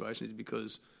this situation is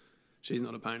because she's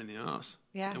not a pain in the ass.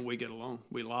 Yeah. And we get along.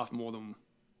 We laugh more than...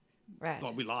 Right.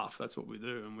 Like, we laugh. That's what we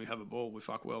do. And we have a ball. We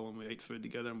fuck well and we eat food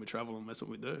together and we travel and that's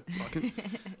what we do. Like,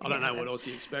 I don't know what else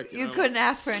you expect. You couldn't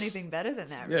ask for anything better than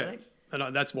that, really. Yeah.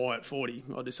 And that's why at 40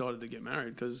 I decided to get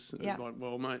married because it was like,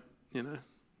 well, mate,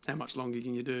 how much longer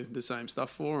can you do the same stuff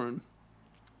for?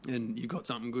 And you've got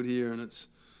something good here and it's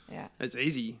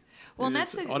easy. Well, and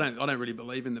I don't really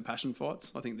believe in the passion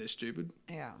fights. I think they're stupid.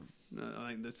 Yeah. I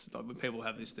think that's like when people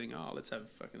have this thing, let's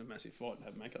have fucking a massive fight and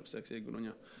have makeup sex. Yeah, good on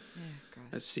you. Yeah, gross.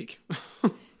 That's sick.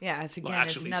 Yeah, it's again, like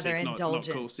it's another sick, indulgent.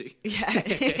 Not cool sick. Yeah.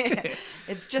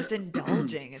 It's just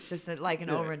indulging. It's just like an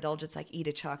overindulgence, like eat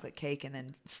a chocolate cake and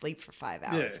then sleep for 5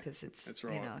 hours because it's, that's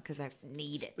right. because I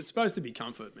need it. It's supposed to be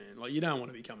comfort, man. Like you don't want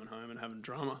to be coming home and having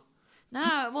drama.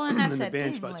 No, well, and that's and that the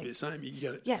band's thing. supposed to be the same.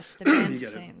 You got yes, the band's the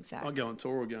same, exactly. I go on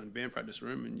tour or go in band practice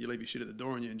room and you leave your shit at the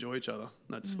door and you enjoy each other.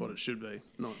 That's what it should be,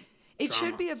 not It drama.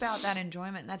 should be about that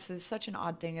enjoyment. And that's such an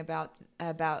odd thing about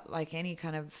like any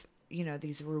kind of,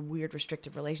 these weird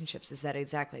restrictive relationships is that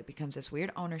exactly it becomes this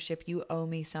weird ownership. You owe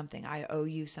me something. I owe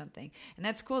you something. And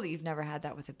that's cool that you've never had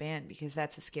that with a band because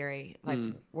that's a scary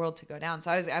world to go down. So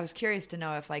I was curious to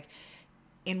know if like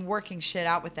in working shit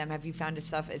out with them, have you found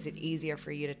yourself, is it easier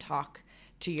for you to talk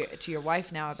to your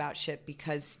wife now about shit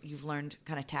because you've learned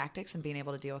kind of tactics and being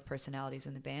able to deal with personalities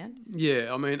in the band?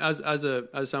 Yeah, I mean, as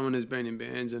someone who's been in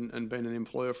bands and been an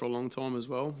employer for a long time as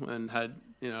well, and had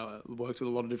worked with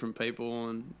a lot of different people,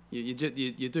 and you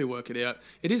do work it out.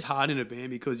 It is hard in a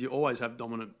band because you always have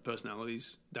dominant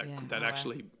personalities that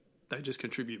actually they just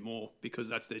contribute more because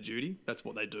that's their duty, that's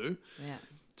what they do. Yeah.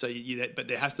 So but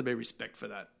there has to be respect for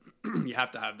that. You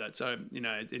have to have that. So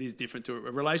it is different to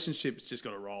a relationship. It's just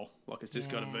got to roll. Like it's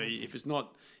just got to be.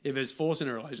 If there's force in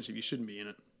a relationship, you shouldn't be in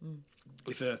it.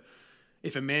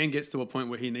 If a man gets to a point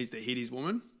where he needs to hit his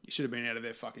woman, you should have been out of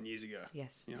there fucking years ago.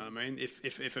 Yes. You know what I mean?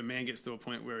 If a man gets to a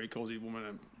point where he calls his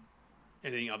woman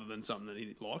anything other than something that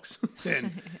he likes,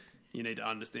 then you need to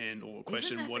understand or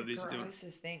question what it is doing. That's the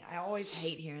grossest thing. I always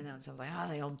hate hearing that. So I'm like,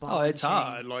 the old ball. Oh, it's and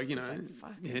hard. chain.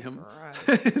 Like,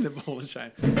 Gross. the ball and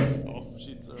chain. Oh,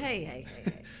 shit. Sorry. Hey.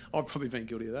 I've probably been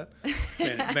guilty of that.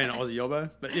 being an Aussie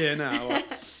yobbo. But yeah, no. Like,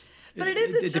 but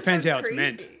it depends so how creepy.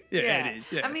 it's meant. Yeah, it is.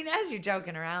 Yeah. I mean, as you're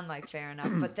joking around, like, fair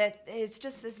enough. But that it's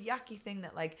just this yucky thing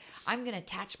that, like, I'm going to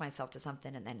attach myself to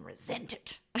something and then resent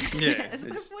it. Yeah,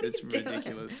 it's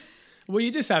ridiculous. Well,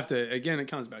 you just have to, again, it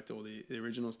comes back to all the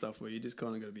original stuff where you just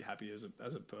kind of got to be happy as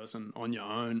a person on your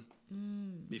own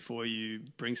before you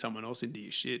bring someone else into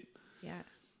your shit. Yeah.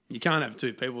 You can't have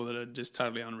two people that are just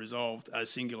totally unresolved as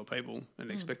singular people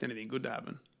and expect anything good to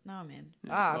happen. No, man.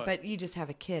 Yeah, but you just have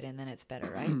a kid and then it's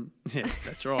better, right? Yeah,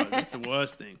 that's right. That's the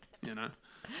worst thing,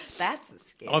 That's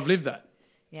scary. I've lived that.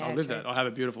 Yeah, I've lived that. I have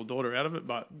a beautiful daughter out of it,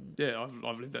 but yeah,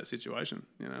 I've lived that situation.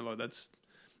 Like that's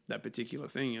that particular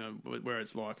thing, where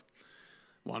it's like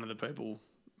one of the people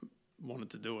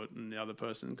wanted to do it and the other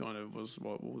person kind of was,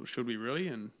 well, should we really?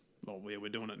 And we're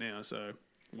doing it now, so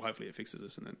hopefully it fixes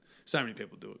us. And then so many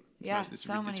people do it. It's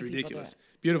many ridiculous. people do it.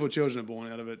 Beautiful children are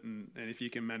born out of it, and if you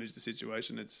can manage the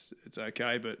situation, it's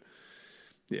okay. But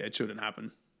yeah, it shouldn't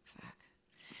happen. Fuck.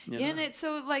 And it's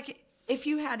so like if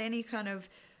you had any kind of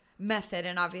method,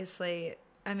 and obviously,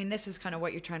 I mean, this is kind of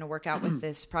what you're trying to work out with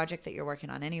this project that you're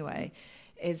working on anyway,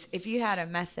 is if you had a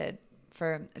method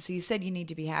so you said you need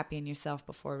to be happy in yourself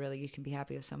before really you can be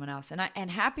happy with someone else. And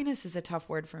happiness is a tough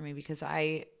word for me because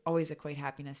I always equate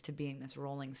happiness to being this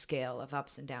rolling scale of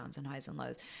ups and downs and highs and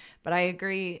lows. But I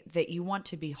agree that you want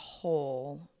to be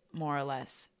whole, more or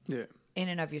less, in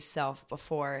and of yourself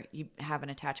before you have an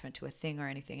attachment to a thing or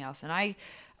anything else. And I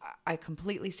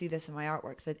completely see this in my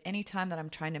artwork, that anytime that I'm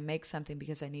trying to make something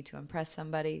because I need to impress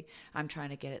somebody, I'm trying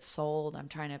to get it sold, I'm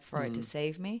trying for it to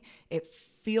save me, it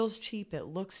feels cheap, it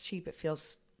looks cheap, it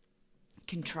feels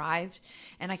contrived,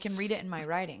 and I can read it in my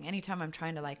writing. Anytime I'm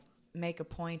trying to like make a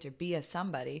point or be a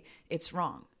somebody, it's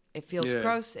wrong. It feels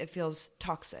gross, it feels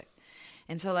toxic.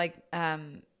 And so like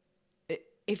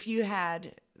if you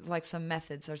had like some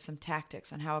methods or some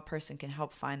tactics on how a person can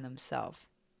help find themselves,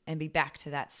 and be back to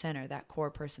that center, that core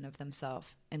person of themselves,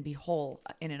 and be whole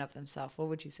in and of themselves, what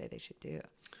would you say they should do?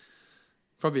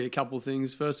 Probably a couple of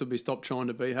things. First would be stop trying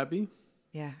to be happy.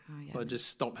 Yeah. Oh, yeah. Like just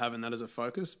stop having that as a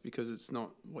focus, because it's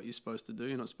not what you're supposed to do.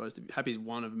 You're not supposed to be happy. Is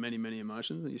one of many, many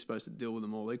emotions, and you're supposed to deal with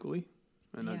them all equally.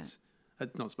 And that's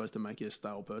not supposed to make you a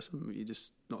stale person. You're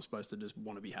just not supposed to just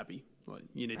want to be happy. Like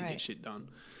you need to get shit done.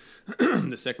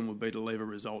 The second would be to leave a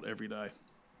result every day.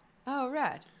 Oh,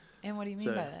 right. And what do you mean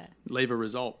by that? Leave a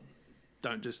result.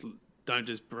 Don't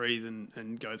just breathe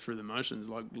and go through the motions.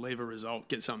 Like leave a result.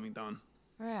 Get something done.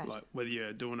 Right. Like whether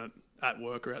you're doing it at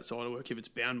work or outside of work, if it's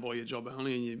bound by your job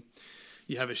only and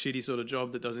you have a shitty sort of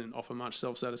job that doesn't offer much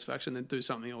self-satisfaction, then do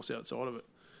something else outside of it.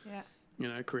 Yeah. You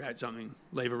know, create something,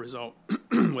 leave a result,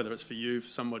 whether it's for you, for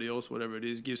somebody else, whatever it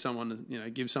is. Give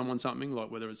someone something, like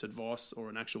whether it's advice or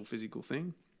an actual physical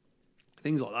thing.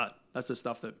 Things like that. That's the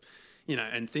stuff that,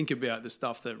 and think about the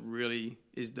stuff that really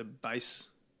is the base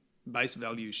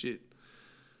value shit.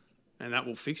 And that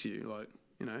will fix you. Like,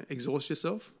 exhaust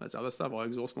yourself. That's other stuff. I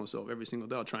exhaust myself every single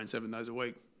day. I train 7 days a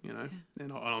week,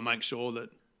 and I'll make sure that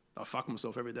I fuck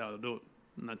myself every day to do it.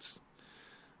 And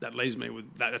that leaves me with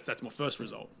that. That's my first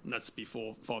result. And that's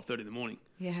before 5:30 in the morning.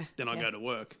 Yeah. Then I go to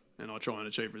work and I try and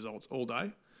achieve results all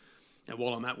day. And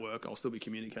while I'm at work, I'll still be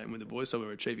communicating with the boys. So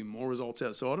we're achieving more results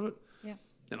outside of it. Yeah.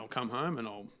 Then I'll come home and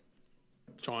I'll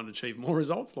try and achieve more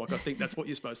results. Like I think that's what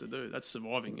you're supposed to do. That's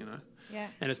surviving, Yeah.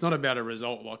 And it's not about a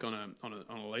result like on a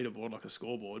leaderboard, like a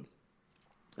scoreboard.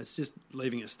 It's just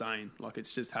leaving a stain. Like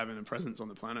it's just having a presence on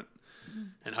the planet.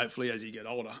 And hopefully as you get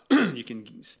older, you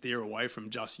can steer away from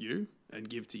just you and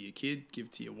give to your kid,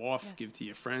 give to your wife, give to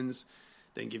your friends,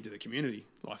 then give to the community.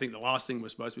 Well, I think the last thing we're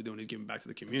supposed to be doing is giving back to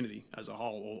the community as a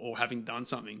whole, or having done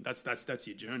something. That's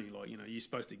your journey. Like, you're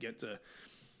supposed to get to,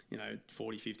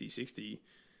 40, 50, 60.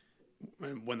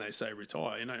 When they say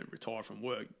retire, you don't retire from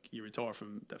work. You retire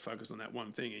from that focus on that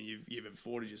one thing, and you've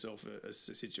afforded yourself a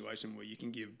situation where you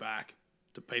can give back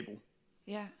to people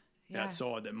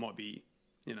outside that might be,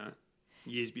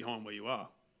 years behind where you are.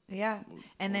 Yeah.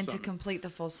 And then to complete the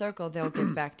full circle, they'll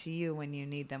give back to you when you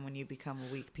need them, when you become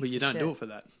a weak piece of shit. But you don't do it for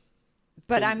that.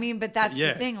 But that's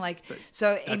the thing. Like,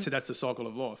 that's the cycle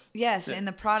of life. Yes. And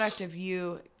the product of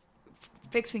you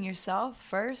fixing yourself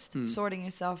first, sorting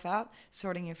yourself out,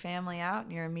 sorting your family out,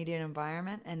 your immediate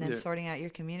environment, and then sorting out your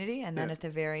community. And then at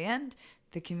the very end,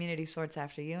 the community sorts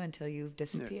after you until you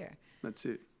disappear. Yeah, that's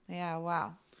it. Yeah.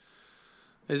 Wow.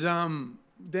 There's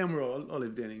down where I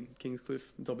live down in Kingscliff,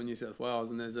 top of New South Wales,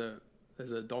 and there's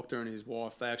a doctor and his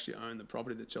wife. They actually own the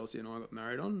property that Chelsea and I got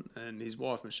married on, and his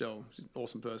wife Michelle, she's an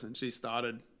awesome person. She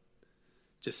started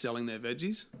just selling their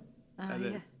veggies,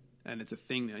 and it's a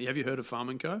thing now. Have you heard of Farm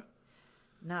and Co?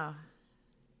 No.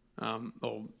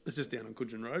 It's just down on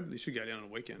Coodrin Road. You should go down on a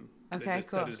weekend. Okay,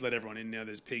 cool. They just let everyone in now.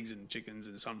 There's pigs and chickens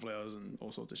and sunflowers and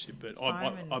all sorts of shit. But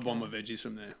I buy my veggies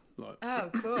from there. Like, oh,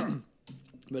 cool.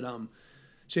 But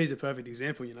she's a perfect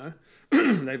example.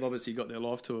 They've obviously got their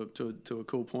life to a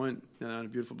cool point. They own a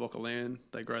beautiful block of land.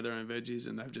 They grow their own veggies,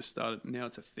 and they've just started. Now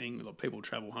it's a thing. Like, people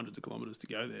travel hundreds of kilometres to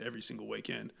go there every single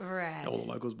weekend. Right. All the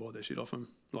locals buy their shit off them.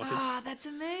 Like, that's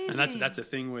amazing. And that's a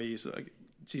thing where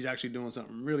she's actually doing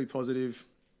something really positive,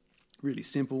 really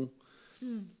simple.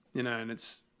 And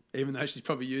it's, even though she's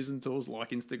probably using tools like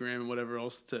Instagram and whatever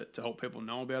else to help people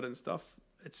know about it and stuff,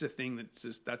 it's a thing that's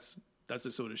just that's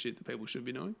the sort of shit that people should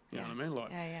be doing. You know what I mean?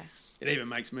 Like, it even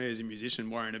makes me as a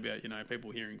musician worrying about, people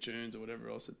hearing tunes or whatever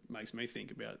else. It makes me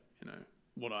think about,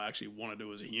 what I actually want to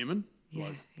do as a human,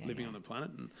 living on the planet.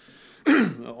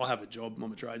 And I have a job.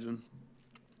 I'm a tradesman.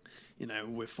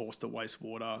 We're forced to waste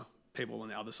water. People on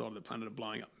the other side of the planet are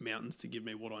blowing up mountains to give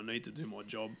me what I need to do my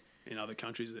job in other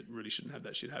countries that really shouldn't have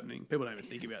that shit happening. People don't even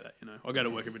think about that, I go to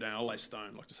work every day and I'll lay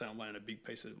stone, like to say I'm laying a big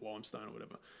piece of limestone or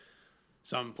whatever.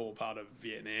 Some poor part of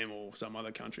Vietnam or some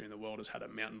other country in the world has had a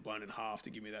mountain blown in half to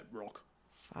give me that rock.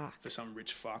 Fuck. For some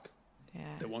rich fuck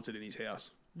that wants it in his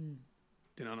house. Mm.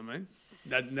 Do you know what I mean?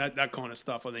 That kind of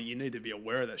stuff, I think you need to be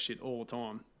aware of that shit all the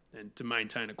time, and to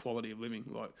maintain a quality of living,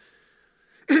 like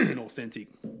an authentic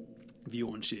view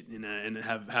on shit, and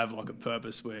have like a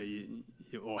purpose where you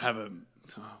or have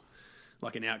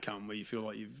like an outcome where you feel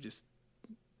like you've just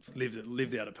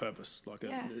lived out a purpose, like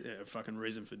a fucking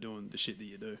reason for doing the shit that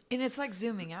you do. And it's like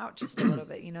zooming out just a little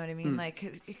bit, you know what I mean?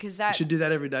 Like, because that... You should do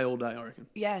that every day, all day, I reckon.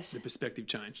 Yes. The perspective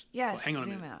change. Yes, like, hang on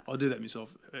zoom a minute. out. I'll do that myself.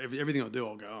 Everything I do,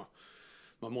 I'll go,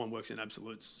 my mind works in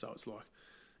absolutes, so it's like,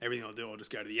 everything I do, I'll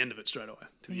just go to the end of it straight away,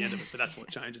 to the end of it. But that's what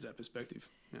changes that perspective,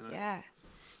 Yeah.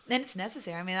 Then it's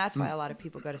necessary. I mean, that's why a lot of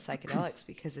people go to psychedelics,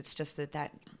 because it's just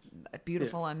that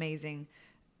beautiful, amazing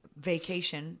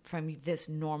vacation from this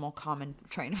normal common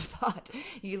train of thought.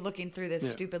 You looking through this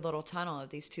stupid little tunnel of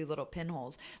these two little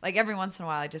pinholes. Like every once in a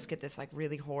while I just get this like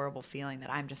really horrible feeling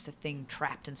that I'm just a thing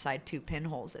trapped inside two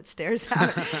pinholes that stares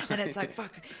out. And it's like,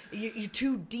 fuck, you're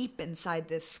too deep inside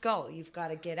this skull. You've got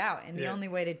to get out. And the only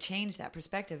way to change that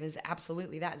perspective is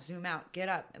absolutely that. Zoom out, get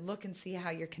up, and look and see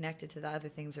how you're connected to the other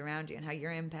things around you and how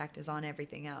your impact is on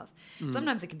everything else.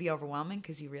 Sometimes it can be overwhelming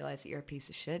because you realize that you're a piece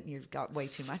of shit and you've got way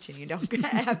too much and you don't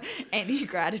have any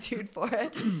gratitude for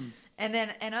it.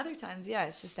 And other times,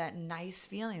 it's just that nice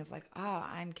feeling of like,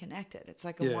 I'm connected. It's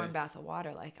like a warm bath of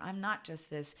water. Like, I'm not just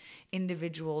this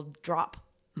individual drop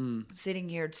sitting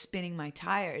here spinning my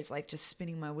tires, like just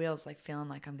spinning my wheels, like feeling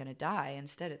like I'm going to die.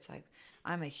 Instead, it's like,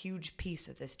 I'm a huge piece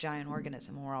of this giant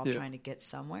organism and we're all trying to get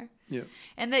somewhere. Yeah.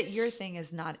 And that your thing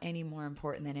is not any more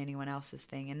important than anyone else's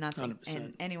thing, and nothing 100%.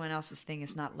 And anyone else's thing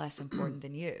is not less important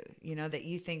than you. You know, that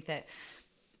you think that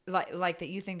like that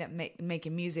you think that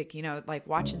making music, you know, like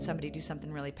watching somebody do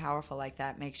something really powerful like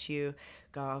that makes you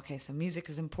go, okay, so music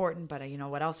is important, but you know,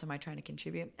 what else am I trying to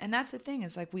contribute? And that's the thing,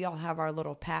 is like we all have our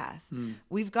little path.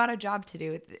 We've got a job to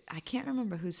do. I can't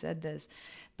remember who said this,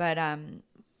 but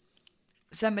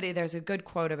there's a good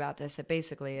quote about this that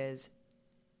basically is,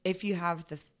 if you have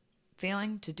the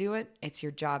feeling to do it, it's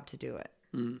your job to do it.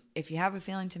 If you have a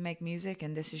feeling to make music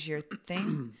and this is your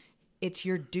thing, it's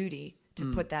your duty to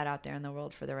put that out there in the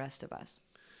world for the rest of us,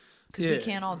 because we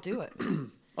can't all do it.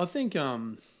 I think,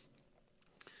 you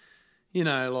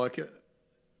know, like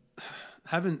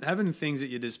having things at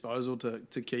your disposal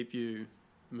to keep you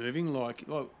moving, like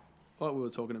we were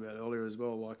talking about earlier as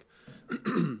well. Like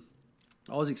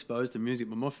I was exposed to music,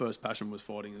 but my first passion was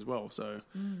fighting as well. So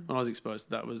when I was exposed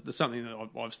to that, was something that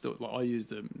I've still, like, I used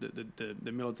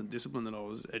the militant discipline that I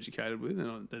was educated with,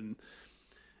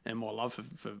 and my love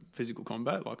for physical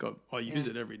combat. Like I use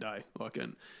it every day. Like,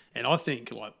 and I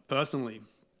think, like, personally,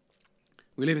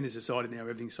 we live in this society now where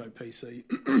everything's so PC.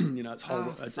 You know, it's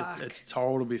horrible. It's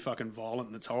horrible to be fucking violent,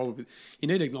 and it's horrible. You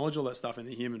need to acknowledge all that stuff in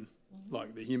the human,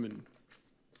 like the human,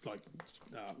 like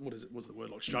what is it? What's the word?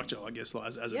 Like structure, I guess.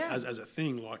 Like as a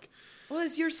thing, like. Well,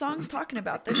 as your song's talking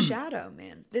about, the shadow,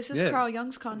 man. This is Carl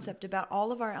Jung's concept about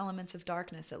all of our elements of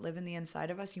darkness that live in the inside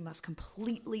of us. You must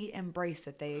completely embrace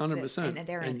that they exist. 100%. And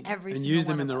they're in every single one of us. And use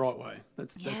them in the right way.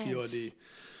 That's the idea.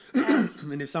 Yes.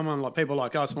 And if someone, like people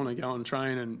like us, want to go and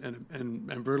train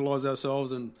and brutalise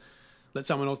ourselves and let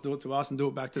someone else do it to us and do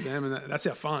it back to them, and that's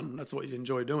our fun, that's what you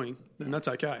enjoy doing, then that's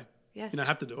okay. Yes. You don't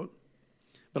have to do it.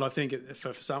 But I think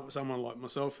for someone like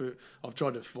myself, who I've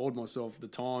tried to afford myself the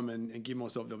time and give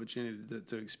myself the opportunity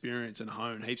to experience and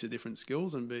hone heaps of different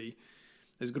skills and be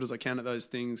as good as I can at those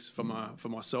things for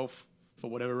myself, for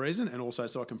whatever reason, and also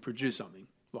so I can produce something,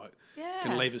 like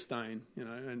can leave a stain, you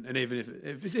know, and even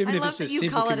if it's just you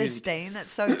call it a stain.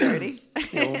 That's so dirty.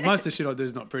 Well, most of the shit I do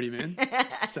is not pretty, man.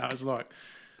 So it's not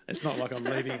like I'm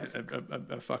leaving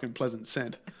a fucking pleasant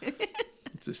scent.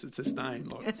 It's a stain.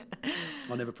 Like,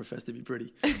 I never profess to be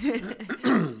pretty.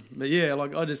 But yeah,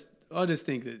 like I just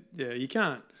think that you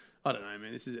can't. I don't know,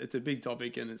 man. It's a big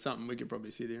topic, and it's something we could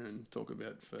probably sit here and talk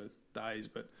about for days.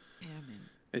 But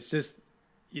it's just,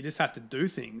 you just have to do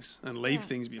things and leave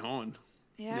things behind.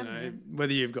 Yeah, you know, man.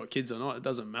 Whether you've got kids or not, it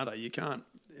doesn't matter. You can't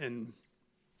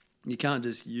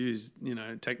just use, you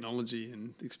know, technology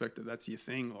and expect that that's your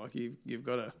thing. Like you've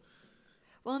got to.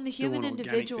 Well, and the human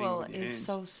individual is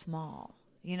so small.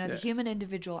 You know, the human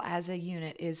individual as a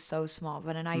unit is so small,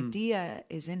 but an idea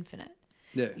is infinite.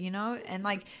 Yeah. You know, and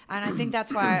I think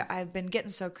that's why I've been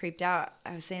getting so creeped out.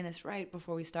 I was saying this right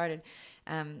before we started,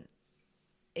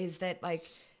 is that, like,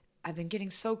 I've been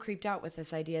getting so creeped out with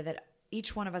this idea that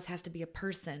each one of us has to be a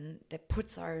person that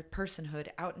puts our personhood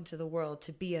out into the world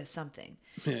to be a something.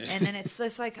 Yeah. And then it's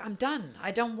just like, I'm done. I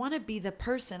don't want to be the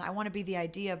person. I want to be the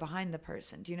idea behind the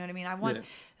person. Do you know what I mean? I want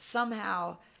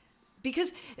somehow...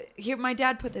 Because here, my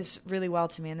dad put this really well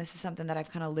to me, and this is something that I've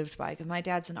kind of lived by, because my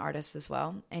dad's an artist as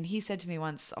well. And he said to me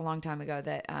once, a long time ago,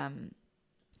 that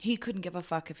he couldn't give a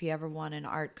fuck if he ever won an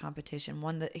art competition.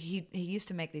 One that he used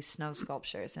to make these snow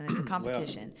sculptures, and it's a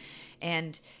competition. Wow.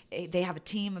 And they have a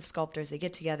team of sculptors. They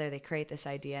get together, they create this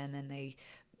idea, and then they,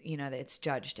 you know, it's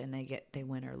judged, and they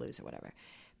win or lose or whatever.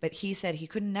 But he said he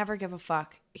could never give a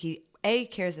fuck. He A,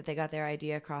 cares that they got their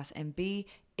idea across, and B,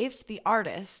 if the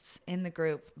artists in the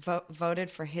group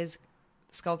voted for his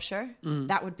sculpture,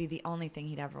 that would be the only thing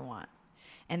he'd ever want.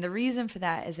 And the reason for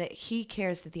that is that he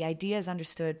cares that the idea is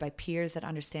understood by peers that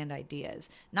understand ideas,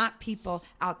 not people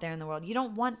out there in the world. You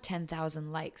don't want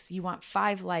 10,000 likes. You want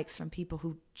 5 likes from people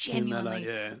who genuinely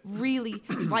really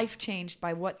life changed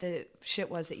by what the shit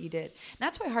was that you did. And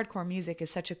that's why hardcore music is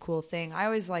such a cool thing. I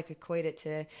always like equate it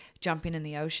to jumping in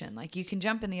the ocean. Like you can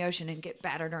jump in the ocean and get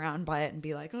battered around by it and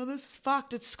be like, oh, this is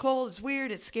fucked, it's cold, it's weird,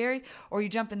 it's scary. Or you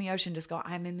jump in the ocean and just go,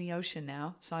 I'm in the ocean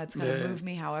now, so it's going to move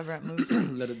me however it moves me.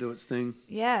 Let it do its thing.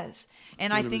 Yes.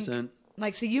 And 100%. I think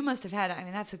like, so you must have had, I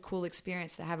mean, that's a cool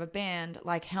experience to have a band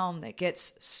like Helm that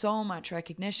gets so much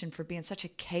recognition for being such a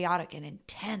chaotic and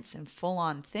intense and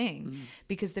full-on thing,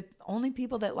 because the only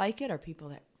people that like it are people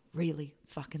that really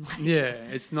fucking like it. Yeah,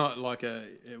 it's not like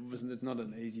it's not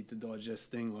an easy to digest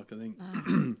thing. Like I think,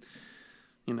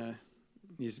 you know,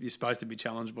 you're supposed to be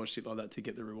challenged by shit like that to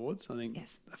get the rewards. I think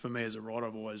for me as a writer,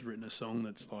 I've always written a song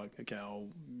that's like, okay,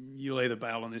 you'll either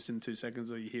bail on this in 2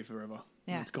 seconds or you're here forever.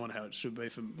 Yeah. And that's kind of how it should be.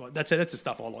 That's the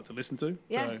stuff I like to listen to.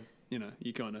 Yeah. So, you know,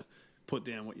 you kind of put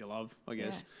down what you love, I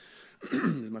guess,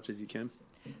 as much as you can.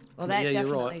 Well, that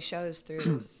definitely shows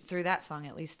through that song,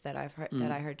 at least that I've heard,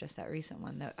 that I heard just that recent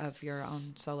one of your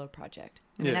own solo project.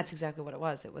 I mean, that's exactly what it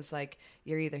was. It was like,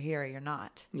 you're either here or you're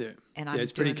not. Yeah. And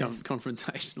it's pretty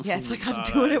confrontational. Yeah, it's like, I'm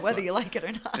doing it whether you like it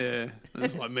or not. Yeah.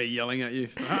 It's like me yelling at you.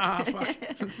 Fuck.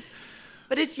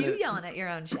 But it's you yelling at your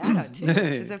own shadow, too, which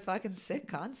is a fucking sick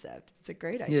concept. It's a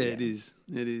great idea. Yeah, it is.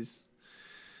 It is.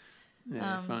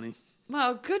 Yeah, funny.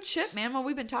 Well, good shit, man. Well,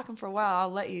 we've been talking for a while.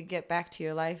 I'll let you get back to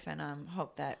your life, and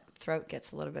hope that throat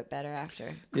gets a little bit better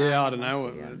after. Yeah, I don't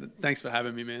know. Thanks for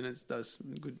having me, man. That's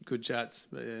good chats.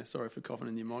 But yeah, sorry for coughing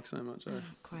in your mic so much.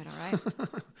 Quite all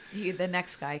right. The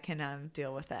next guy can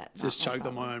deal with that. Just choked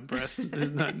on my own breath.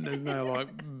 There's no like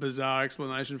bizarre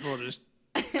explanation for it. Just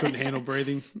couldn't handle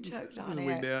breathing. Choked on it.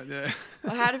 Wigged out. Yeah.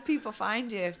 Well, how do people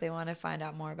find you if they want to find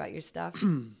out more about your stuff?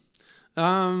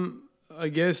 I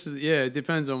guess, it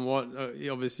depends on what.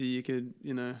 Obviously, you could,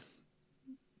 you know,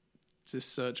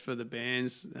 just search for the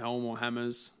bands, Helm or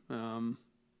Hammers. And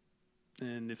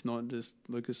if not, just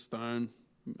Lucas Stone.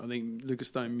 I think Lucas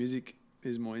Stone Music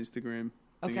is my Instagram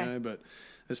thing, okay. But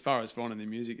as far as finding the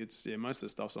music, it's, most of the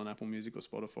stuff's on Apple Music or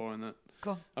Spotify and that.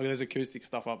 Cool. I mean, there's acoustic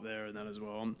stuff up there and that as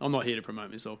well. I'm not here to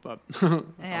promote myself, but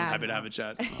I'm happy to have a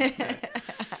chat.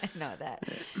 I know that.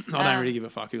 Yeah. I don't really give a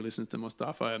fuck who listens to my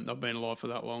stuff. I've been alive for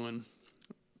that long and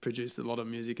produced a lot of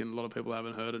music, and a lot of people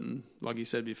haven't heard it. And like you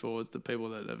said before, it's the people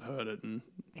that have heard it and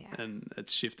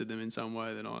it's shifted them in some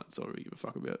way. Then that's all I really give a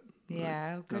fuck about.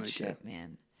 Yeah, good shit,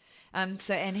 man.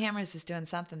 So and Hammers is doing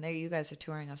something there. You guys are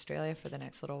touring Australia for the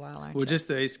next little while, aren't you? Well, just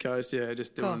the East Coast,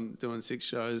 just doing 6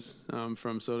 shows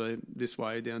from sort of this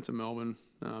way down to Melbourne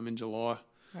in July.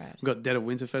 Right. We've got Dead of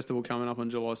Winter Festival coming up on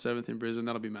July 7th in Brisbane.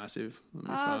 That'll be massive.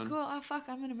 That'll be fun. Cool. Oh, fuck,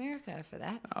 I'm in America for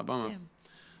that. Bummer. Damn.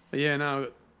 But yeah, no,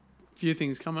 a few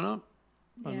things coming up.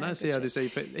 I don't know. See how this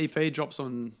EP drops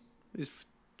on... Is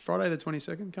Friday the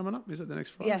 22nd coming up? Is it the next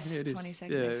Friday? Yes, it is. 22nd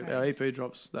next Friday. Our EP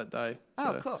drops that day.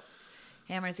 Oh, cool.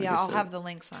 Hammers, I'll have the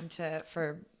links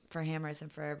for Hammers and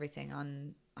for everything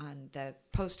on the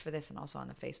post for this and also on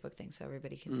the Facebook thing so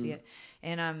everybody can see it.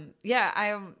 And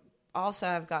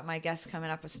I've got my guests coming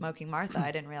up with Smoking Martha.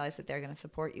 I didn't realize that they're going to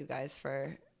support you guys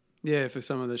for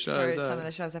some of the shows. For some of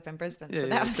the shows up in Brisbane. So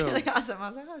that was really awesome. I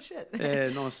was like, oh, shit. Yeah,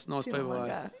 nice people.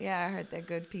 Yeah, I heard they're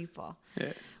good people.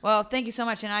 Yeah. Well, thank you so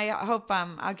much. And I hope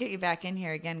I'll get you back in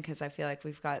here again because I feel like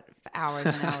we've got hours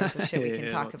and hours of shit we can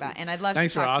talk about. And I'd love to talk to you.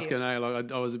 Thanks for asking.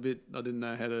 Like, I didn't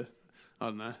know how to... I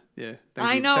don't know. Yeah.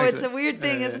 I know. It's a weird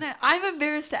thing, isn't it? I'm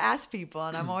embarrassed to ask people,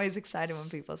 and I'm always excited when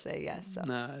people say yes. So.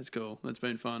 Nah, it's cool. It's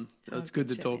been fun. It's good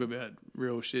to talk about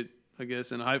real shit, I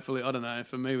guess. And hopefully, I don't know,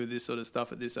 for me with this sort of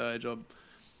stuff at this age, I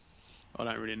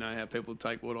don't really know how people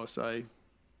take what I say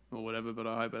or whatever, but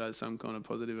I hope it has some kind of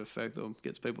positive effect or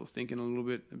gets people thinking a little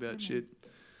bit about shit.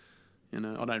 You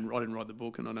know, I didn't write the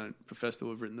book, and I don't profess to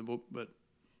have written the book, but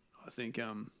I think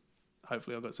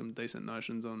hopefully I've got some decent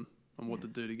notions on what to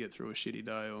do to get through a shitty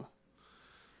day or,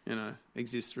 you know,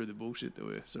 exist through the bullshit that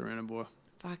we're surrounded by.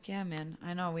 Fuck yeah, man.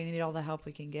 I know. We need all the help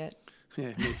we can get.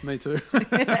 Yeah, me too.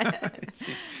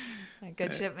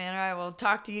 Good shit, man. All right, we'll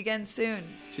talk to you again soon.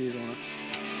 Cheers, Lana.